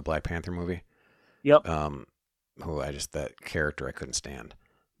sister in the Black Panther movie. Yep. That character I couldn't stand,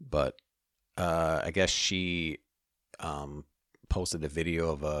 but I guess she posted a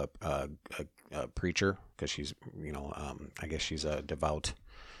video of a preacher because she's I guess she's a devout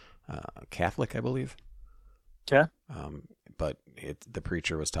Catholic, I believe. Okay. But the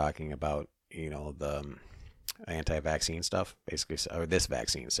preacher was talking about the anti-vaccine stuff, basically, or this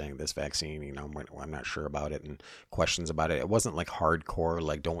vaccine, saying this vaccine, I'm not sure about it, and questions about it. It wasn't like hardcore,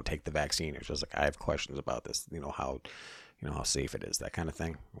 like don't take the vaccine. It was just like, I have questions about this, how safe it is, that kind of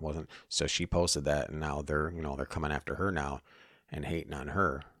thing. It wasn't. So she posted that, and now they're coming after her now and hating on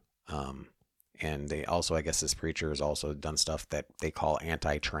her. And they also, I guess this preacher has also done stuff that they call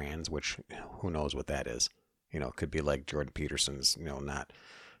anti-trans, which who knows what that is. It could be like Jordan Peterson's,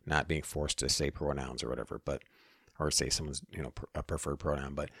 not being forced to say pronouns or whatever, or say someone's, a preferred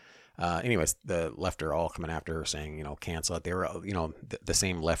pronoun. But anyways, the left are all coming after her saying, cancel it. They were, the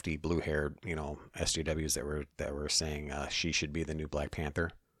same lefty blue-haired, SJWs that were saying she should be the new Black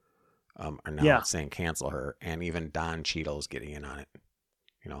Panther are now saying cancel her. And even Don Cheadle's getting in on it.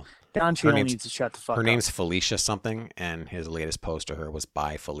 Don Cheadle needs to shut the fuck up. Her name's Felicia something, and his latest post to her was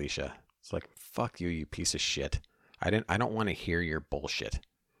 "Bye Felicia." It's like, fuck you, you piece of shit. I don't want to hear your bullshit.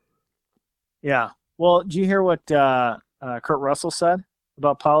 Yeah. Well, did you hear what Kurt Russell said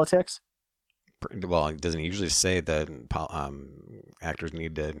about politics? Well, it doesn't usually say that actors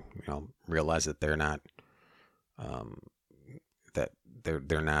need to, realize that they're not,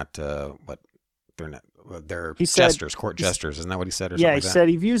 they're jesters, court jesters. Isn't that what he said? He said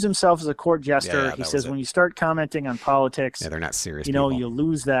he views himself as a court jester. Yeah, he says when you start commenting on politics, they're not serious. You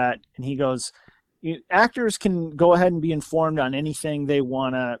lose that. And he goes, actors can go ahead and be informed on anything they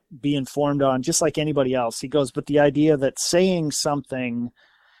want to be informed on, just like anybody else. He goes, but the idea that saying something,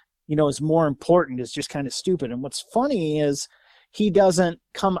 is more important is just kind of stupid. And what's funny is he doesn't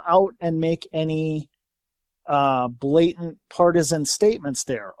come out and make any blatant partisan statements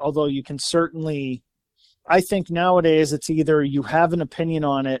there. Although you can certainly, I think nowadays it's either you have an opinion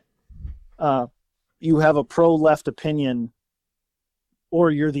on it, you have a pro-left opinion,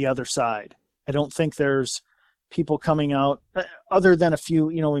 or you're the other side. I don't think there's people coming out other than a few,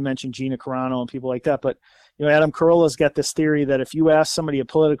 we mentioned Gina Carano and people like that, but Adam Carolla's got this theory that if you ask somebody a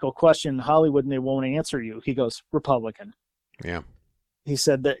political question in Hollywood and they won't answer you, he goes, Republican. Yeah. He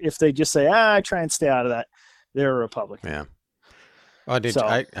said that if they just say, I try and stay out of that, they're a Republican. Yeah. Oh,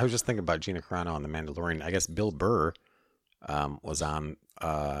 I was just thinking about Gina Carano on The Mandalorian. I guess Bill Burr was on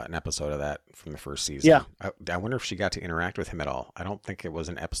an episode of that from the first season. Yeah. I wonder if she got to interact with him at all. I don't think it was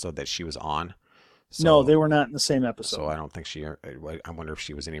an episode that she was on. So, no, they were not in the same episode. So I don't think I wonder if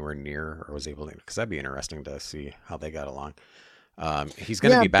she was anywhere near or was able to, because that'd be interesting to see how they got along. He's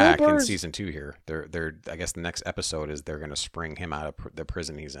going to be back Bill in Burr's... season 2 here. I guess the next episode is they're going to spring him out of the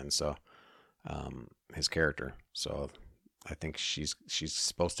prison he's in. So, his character. So, I think she's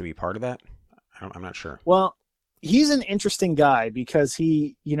supposed to be part of that. I'm not sure. Well, he's an interesting guy because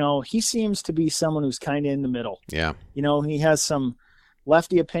he seems to be someone who's kind of in the middle. Yeah. He has some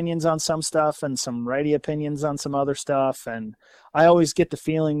lefty opinions on some stuff and some righty opinions on some other stuff. And I always get the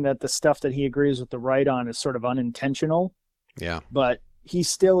feeling that the stuff that he agrees with the right on is sort of unintentional. Yeah. But he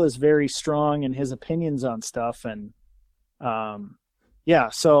still is very strong in his opinions on stuff. And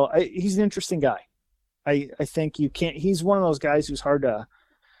so he's an interesting guy. I think he's one of those guys who's hard to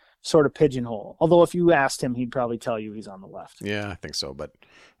sort of pigeonhole. Although if you asked him, he'd probably tell you he's on the left. Yeah, I think so. But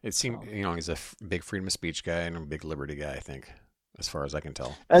it seemed, he's a big freedom of speech guy and a big liberty guy, I think, as far as I can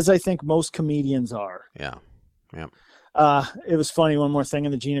tell. As I think most comedians are. Yeah. Yeah. It was funny. One more thing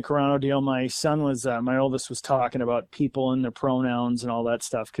in the Gina Carano deal. My son was, my oldest was talking about people and their pronouns and all that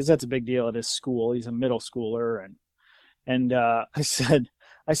stuff. Cause that's a big deal at his school. He's a middle schooler. And I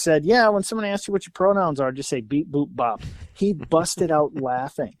said, yeah, when someone asks you what your pronouns are, just say beep, boop, bop. He busted out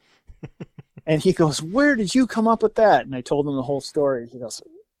laughing. And he goes, where did you come up with that? And I told him the whole story. He goes,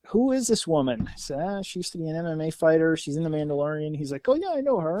 who is this woman? I said, she used to be an MMA fighter. She's in The Mandalorian. He's like, oh, yeah, I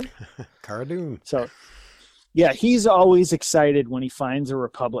know her. Cara Dune. So, yeah, he's always excited when he finds a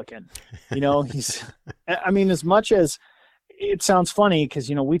Republican. As much as it sounds funny because,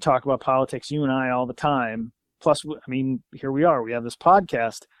 we talk about politics, you and I, all the time. Plus, here we are. We have this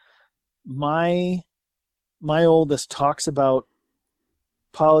podcast. My oldest talks about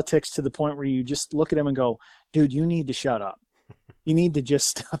politics to the point where you just look at him and go, dude, you need to shut up. You need to just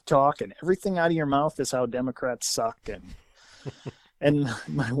stop talking. Everything out of your mouth is how Democrats suck. And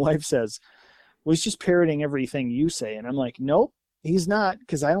my wife says, well, he's just parroting everything you say. And I'm like, nope, he's not,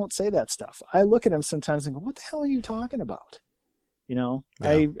 because I don't say that stuff. I look at him sometimes and go, what the hell are you talking about? Yeah.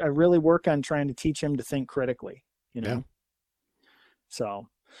 I really work on trying to teach him to think critically, Yeah. So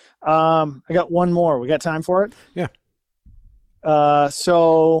I got one more. We got time for it? Yeah.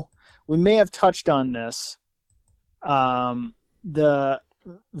 So we may have touched on this. The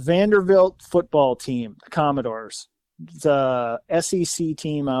Vanderbilt football team, the Commodores, the SEC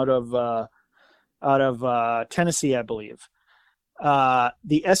team out of Tennessee, I believe.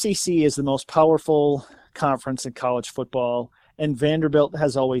 The SEC is the most powerful conference in college football, and Vanderbilt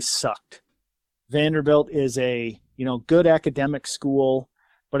has always sucked. Vanderbilt is a, good academic school,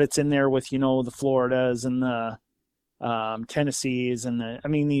 but it's in there with, the Floridas and the Tennessees and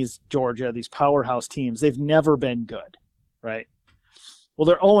these Georgia, these powerhouse teams. They've never been good, right? Well,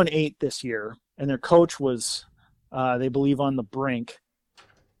 they're 0-8 this year, and their coach was, they believe, on the brink.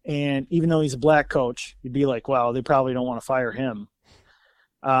 And even though he's a black coach, you'd be like, wow, they probably don't want to fire him.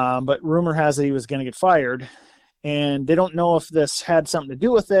 But rumor has it he was going to get fired. And they don't know if this had something to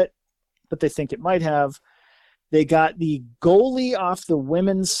do with it, but they think it might have. They got the goalie off the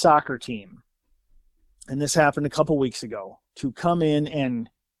women's soccer team, and this happened a couple weeks ago, to come in and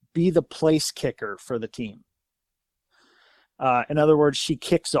be the place kicker for the team. In other words, she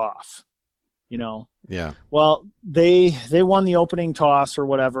kicks off, Yeah. Well, they won the opening toss or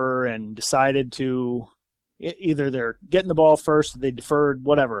whatever and decided to either they're getting the ball first, or they deferred,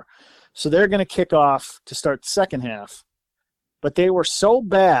 whatever. So they're going to kick off to start the second half. But they were so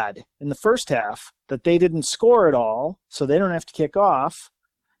bad in the first half that they didn't score at all, so they don't have to kick off.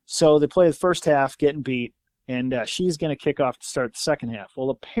 So they play the first half, getting beat, and she's going to kick off to start the second half. Well,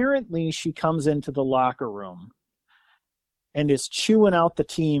 apparently she comes into the locker room and is chewing out the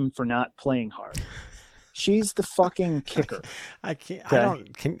team for not playing hard. She's the fucking kicker. I can't.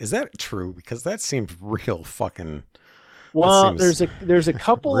 Okay? Is that true? Because that seems real fucking. Well, there's a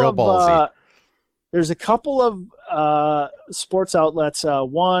couple real of ballsy. There's a couple of sports outlets.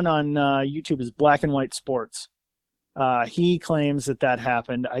 One on YouTube is Black and White Sports. He claims that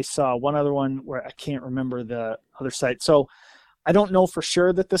happened. I saw one other one where I can't remember the other site. So I don't know for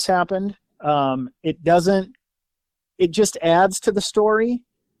sure that this happened. It just adds to the story,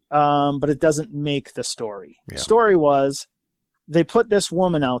 but it doesn't make the story. Yeah. The story was they put this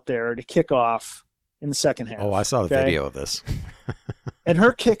woman out there to kick off in the second half. Oh, I saw the video of this. And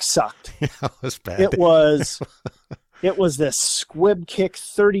her kick sucked. Yeah, it was bad. It was this squib kick,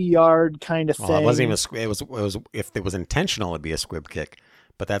 30-yard kind of thing. Well, it wasn't even it was if it was intentional, it'd be a squib kick.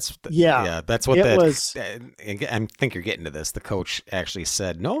 But that's what it was. I think you're getting to this. The coach actually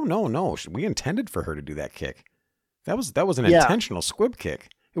said, "No, we intended for her to do that kick. That was an intentional squib kick.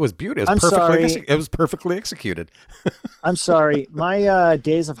 It was beautiful. It was perfectly executed." I'm sorry. My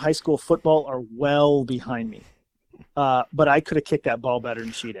days of high school football are well behind me. But I could have kicked that ball better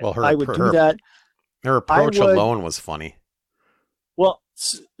than she did. Well, I would do that. Her approach alone was funny.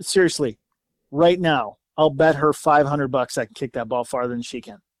 Seriously, right now, I'll bet her $500 I can kick that ball farther than she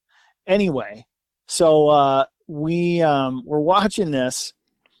can. Anyway, so we're watching this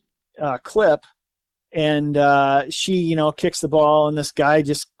clip, and she, kicks the ball, and this guy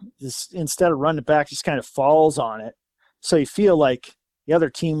just instead of running it back, just kind of falls on it. So you feel like the other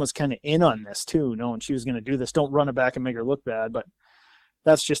team was kind of in on this too, knowing she was going to do this. Don't run it back and make her look bad, but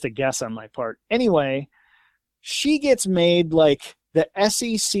that's just a guess on my part. Anyway, she gets made like the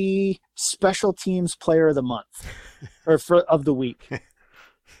SEC Special Teams Player of the Month or of the week.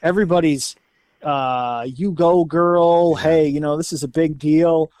 Everybody's, you go girl. Hey, this is a big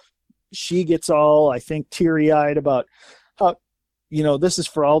deal. She gets all, I think, teary-eyed about how, this is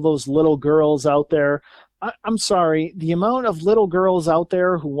for all those little girls out there. I'm sorry, the amount of little girls out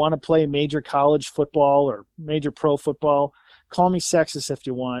there who want to play major college football or major pro football, call me sexist if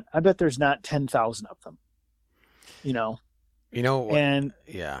you want. I bet there's not 10,000 of them.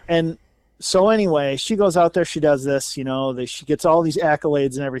 And so anyway, she goes out there, she does this, she gets all these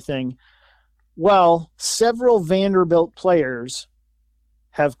accolades and everything. Well, several Vanderbilt players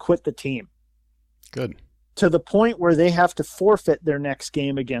have quit the team. Good. To the point where they have to forfeit their next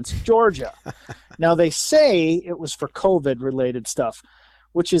game against Georgia. Now, they say it was for COVID-related stuff,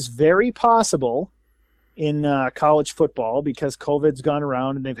 which is very possible in college football because COVID's gone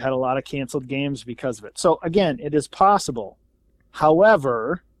around and they've had a lot of canceled games because of it. So, again, it is possible.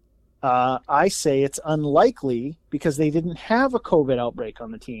 However, I say it's unlikely because they didn't have a COVID outbreak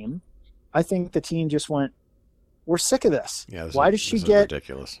on the team. I think the team just went, we're sick of this. Yeah, Why does she get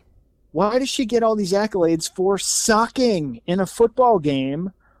ridiculous? Why does she get all these accolades for sucking in a football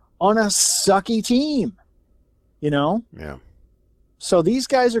game on a sucky team? Yeah. So these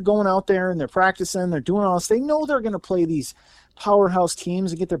guys are going out there and they're practicing, they're doing all this. They know they're going to play these powerhouse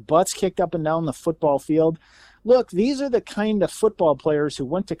teams and get their butts kicked up and down the football field. Look, these are the kind of football players who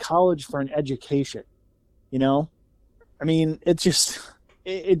went to college for an education. I mean, it just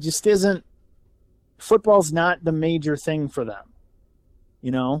isn't. Football's not the major thing for them.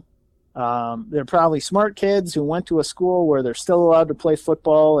 They're probably smart kids who went to a school where they're still allowed to play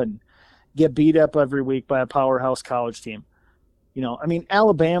football and get beat up every week by a powerhouse college team.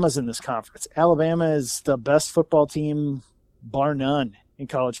 Alabama's in this conference. Alabama is the best football team, bar none, in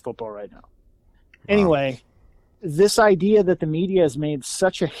college football right now. Wow. Anyway, this idea that the media has made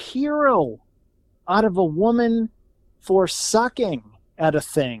such a hero out of a woman for sucking at a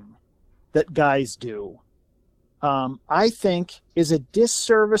thing that guys do, I think is a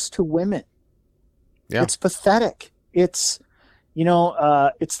disservice to women. Yeah. It's pathetic. It's,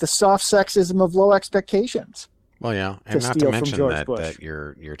 it's the soft sexism of low expectations. Well, yeah, and not to mention that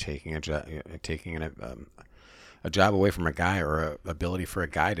you're taking a job away from a guy or a ability for a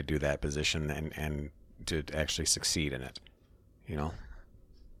guy to do that position and to actually succeed in it. Yeah.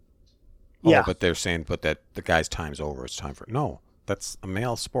 But they're saying, that the guy's time's over. It's time for no. That's a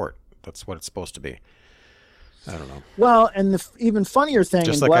male sport. That's what it's supposed to be. I don't know. Well, and the even funnier thing,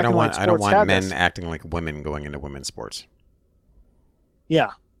 just like I don't want men acting like women going into women's sports.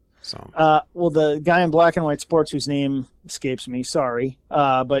 Yeah. So. Well, the guy in black and white sports whose name escapes me, sorry,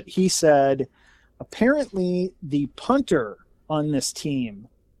 but he said apparently the punter on this team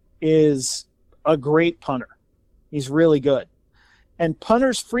is a great punter. He's really good, and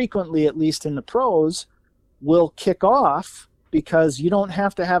punters frequently, at least in the pros, will kick off. Because you don't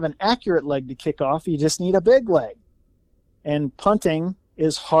have to have an accurate leg to kick off. You just need a big leg. And punting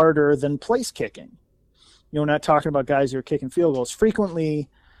is harder than place kicking. We're not talking about guys who are kicking field goals. Frequently,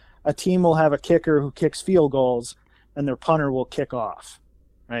 a team will have a kicker who kicks field goals, and their punter will kick off,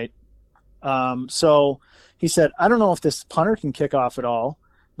 right? So he said, I don't know if this punter can kick off at all,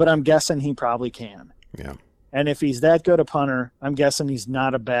 but I'm guessing he probably can. Yeah. And if he's that good a punter, I'm guessing he's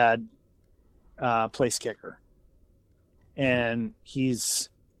not a bad place kicker. And he's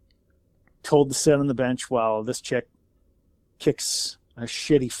told to sit on the bench while this chick kicks a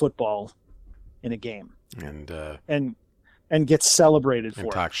shitty football in a game, and gets celebrated for it.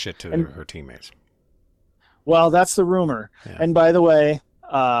 And talk shit to her teammates. Well, that's the rumor. Yeah. And by the way,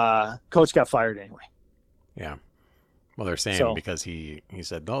 coach got fired anyway. Yeah. Well, they're saying because he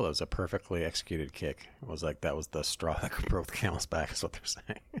said, no, that was a perfectly executed kick. It was like that was the straw that broke the camel's back is what they're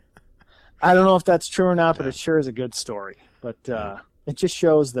saying. I don't know if that's true or not, but it sure is a good story. But it just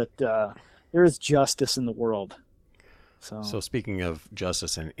shows that there is justice in the world. So speaking of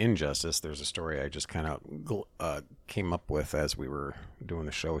justice and injustice, there's a story I just kind of came up with as we were doing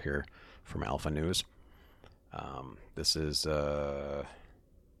the show here from Alpha News. This is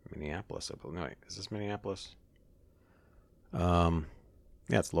Minneapolis. No, is this Minneapolis? Yeah,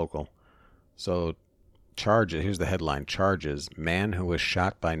 it's local. So Here's the headline. Charges. Man who was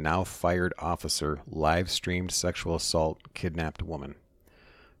shot by now fired officer, live streamed sexual assault, kidnapped woman.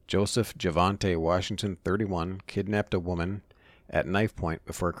 Joseph Javante Washington, 31, kidnapped a woman at knife point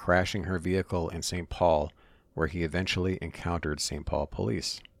before crashing her vehicle in St. Paul, where he eventually encountered St. Paul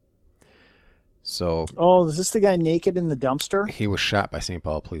police. So, is this the guy naked in the dumpster? He was shot by St.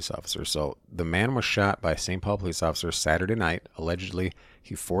 Paul police officers. So the man was shot by St. Paul police officers Saturday night. Allegedly,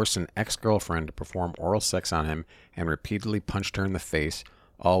 he forced an ex-girlfriend to perform oral sex on him and repeatedly punched her in the face,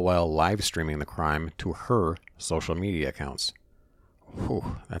 all while live streaming the crime to her social media accounts.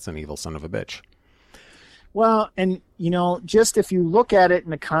 Whew, that's an evil son of a bitch. Well, and, just if you look at it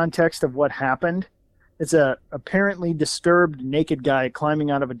in the context of what happened, it's a apparently disturbed naked guy climbing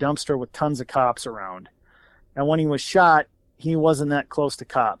out of a dumpster with tons of cops around. And when he was shot, he wasn't that close to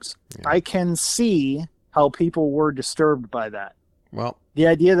cops. Yeah. I can see how people were disturbed by that. Well, the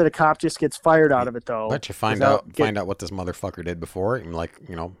idea that a cop just gets fired out of it, though. Let you find out what this motherfucker did before. I'm like,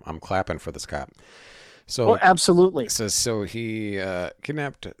 I'm clapping for this cop. So, absolutely. So he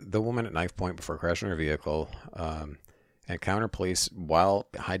kidnapped the woman at knife point before crashing her vehicle, and countered police while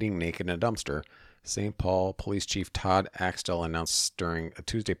hiding naked in a dumpster. St. Paul Police Chief Todd Axtell announced during a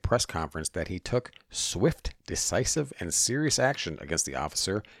Tuesday press conference that he took swift, decisive, and serious action against the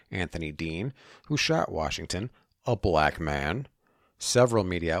officer, Anthony Dean, who shot Washington, a black man. Several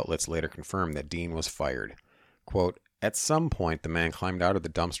media outlets later confirmed that Dean was fired. Quote, at some point, the man climbed out of the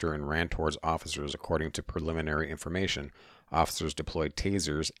dumpster and ran towards officers, according to preliminary information. Officers deployed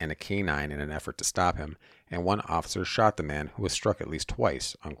tasers and a canine in an effort to stop him, and one officer shot the man, who was struck at least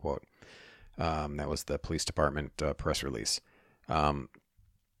twice, unquote. That was the police department press release.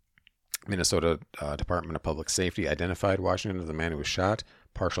 Minnesota Department of Public Safety identified Washington as the man who was shot.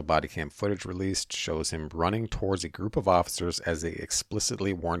 Partial body cam footage released shows him running towards a group of officers as they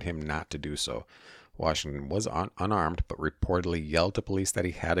explicitly warned him not to do so. Washington was unarmed, but reportedly yelled to police that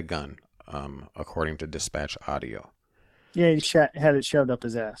he had a gun, according to dispatch audio. Yeah, he had it shoved up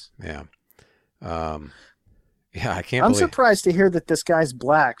his ass. Yeah. Yeah, I can't believe... I'm surprised to hear that this guy's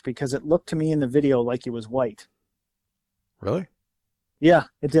black, because it looked to me in the video like he was white. Really? Yeah,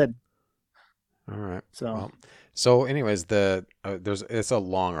 it did. All right. So, anyways, it's a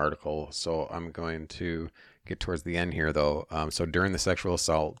long article, so I'm going to get towards the end here, though. So during the sexual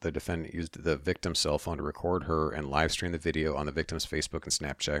assault, the defendant used the victim's cell phone to record her and live stream the video on the victim's Facebook and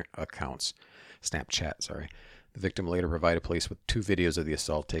Snapchat accounts. The victim later provided police with 2 videos of the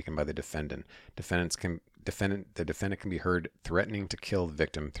assault taken by the defendant. The defendant can be heard threatening to kill the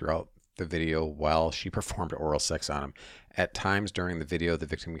victim throughout the video while she performed oral sex on him. At times during the video, the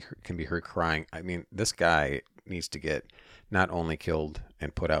victim can be heard crying. I mean, this guy needs to get not only killed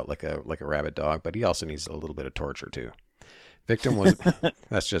and put out like a rabid dog, but he also needs a little bit of torture too. Victim was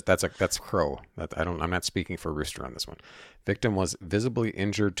that's crow. I'm not speaking for Rooster on this one. Victim was visibly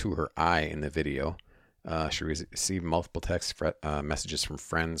injured to her eye in the video. She received multiple text messages from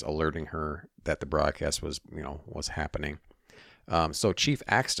friends alerting her that the broadcast was happening. So Chief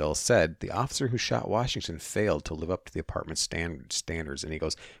Axtell said the officer who shot Washington failed to live up to the apartment's standards, and he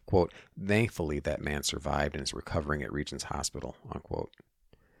goes, quote, thankfully that man survived and is recovering at Regions Hospital, unquote.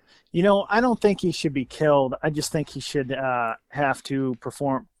 I don't think he should be killed. I just think he should have to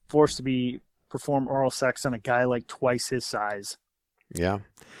perform oral sex on a guy like twice his size. Yeah.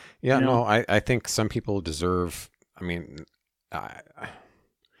 Yeah, no, I think some people deserve, they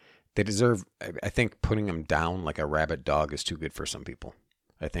deserve, I think putting them down like a rabid dog is too good for some people.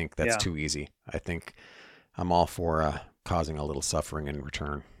 I think that's too easy. I think I'm all for causing a little suffering in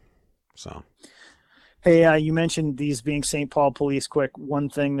return. So. Hey, you mentioned these being St. Paul police. Quick, one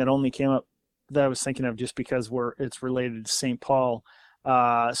thing that only came up that I was thinking of just because it's related to St. Paul.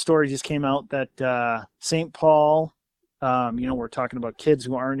 Story just came out that St. Paul, we're talking about kids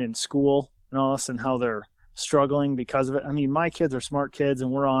who aren't in school and all this and how they're struggling because of it. I mean, my kids are smart kids and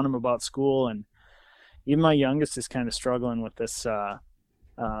we're on them about school, and even my youngest is kind of struggling with this,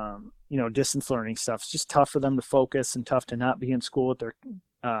 distance learning stuff. It's just tough for them to focus and tough to not be in school with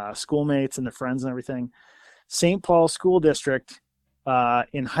their schoolmates and their friends and everything. St. Paul School District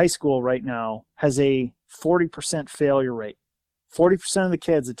in high school right now has a 40% failure rate. 40% of the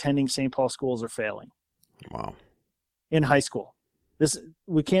kids attending St. Paul schools are failing. Wow. In high school.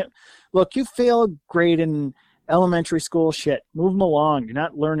 You fail a grade in elementary school, shit, move them along. You're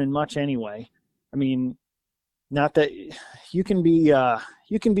not learning much anyway. I mean, not that you can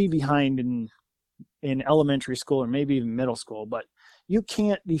be behind in elementary school or maybe even middle school, but you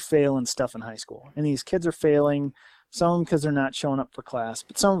can't be failing stuff in high school. And these kids are failing, some of them because they're not showing up for class,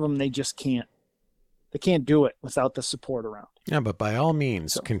 but some of them they just can't. They can't do it without the support around. Yeah, but by all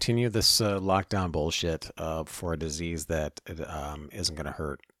means, continue this lockdown bullshit for a disease that isn't going to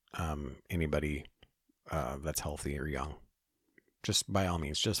hurt anybody that's healthy or young. Just by all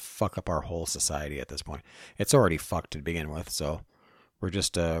means, just fuck up our whole society at this point. It's already fucked to begin with, so we're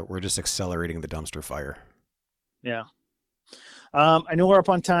just accelerating the dumpster fire. Yeah. I know we're up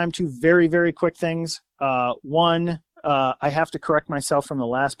on time. 2 very, very quick things. One, I have to correct myself from the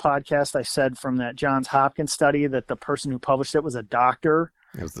last podcast. I said from that Johns Hopkins study that the person who published it was a doctor,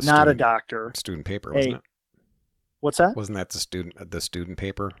 not a doctor. Student paper, wasn't it? What's that? Wasn't that the student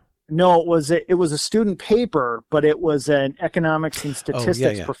paper? No, it was a student paper, but it was an economics and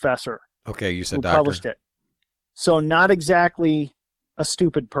statistics professor. Okay, you said who doctor. Published it. So not exactly a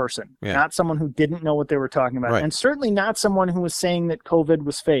stupid person, not someone who didn't know what they were talking about, and certainly not someone who was saying that COVID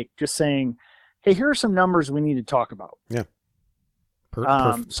was fake, just saying, hey, here are some numbers we need to talk about. Yeah.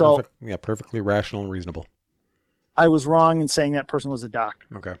 Perfectly rational and reasonable. I was wrong in saying that person was a doctor.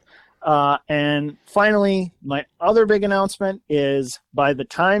 Okay. And finally, my other big announcement is by the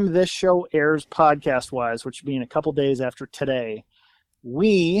time this show airs podcast-wise, which will be in a couple days after today,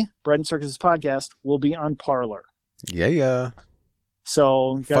 we, Bread and Circuses Podcast, will be on Parler. Yeah.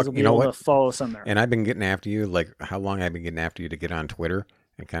 So you guys will be able to follow us on there. And I've been getting after you, like how long I've been getting after you to get on Twitter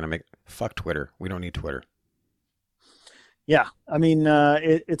and kind of fuck Twitter. We don't need Twitter. Yeah. I mean,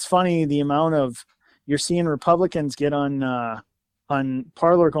 it's funny the amount of, you're seeing Republicans get on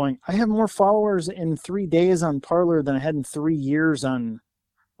Parler going, I have more followers in 3 days on Parler than I had in 3 years on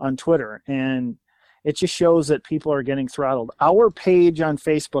Twitter. And it just shows that people are getting throttled. Our page on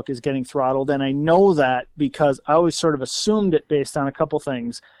Facebook is getting throttled, and I know that because I always sort of assumed it based on a couple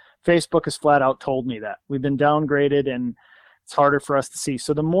things. Facebook has flat out told me that. We've been downgraded, and it's harder for us to see.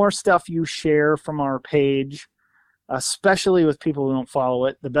 So the more stuff you share from our page, especially with people who don't follow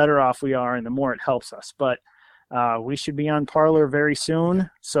it, the better off we are and the more it helps us. But we should be on Parler very soon.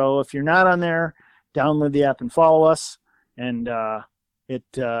 So if you're not on there, download the app and follow us, and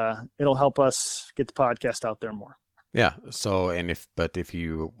it'll help us get the podcast out there more. Yeah. So, if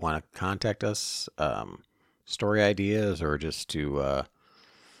you want to contact us, story ideas, or just to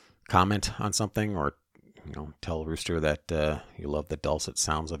comment on something, or tell Rooster that you love the dulcet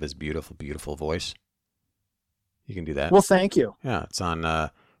sounds of his beautiful, beautiful voice, you can do that. Well, thank you. Yeah, it's on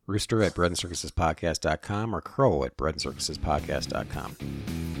Rooster at breadandcircusespodcast.com or Crow at breadandcircusespodcast.com.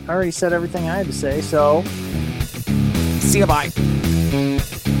 I already said everything I had to say, so see you, bye.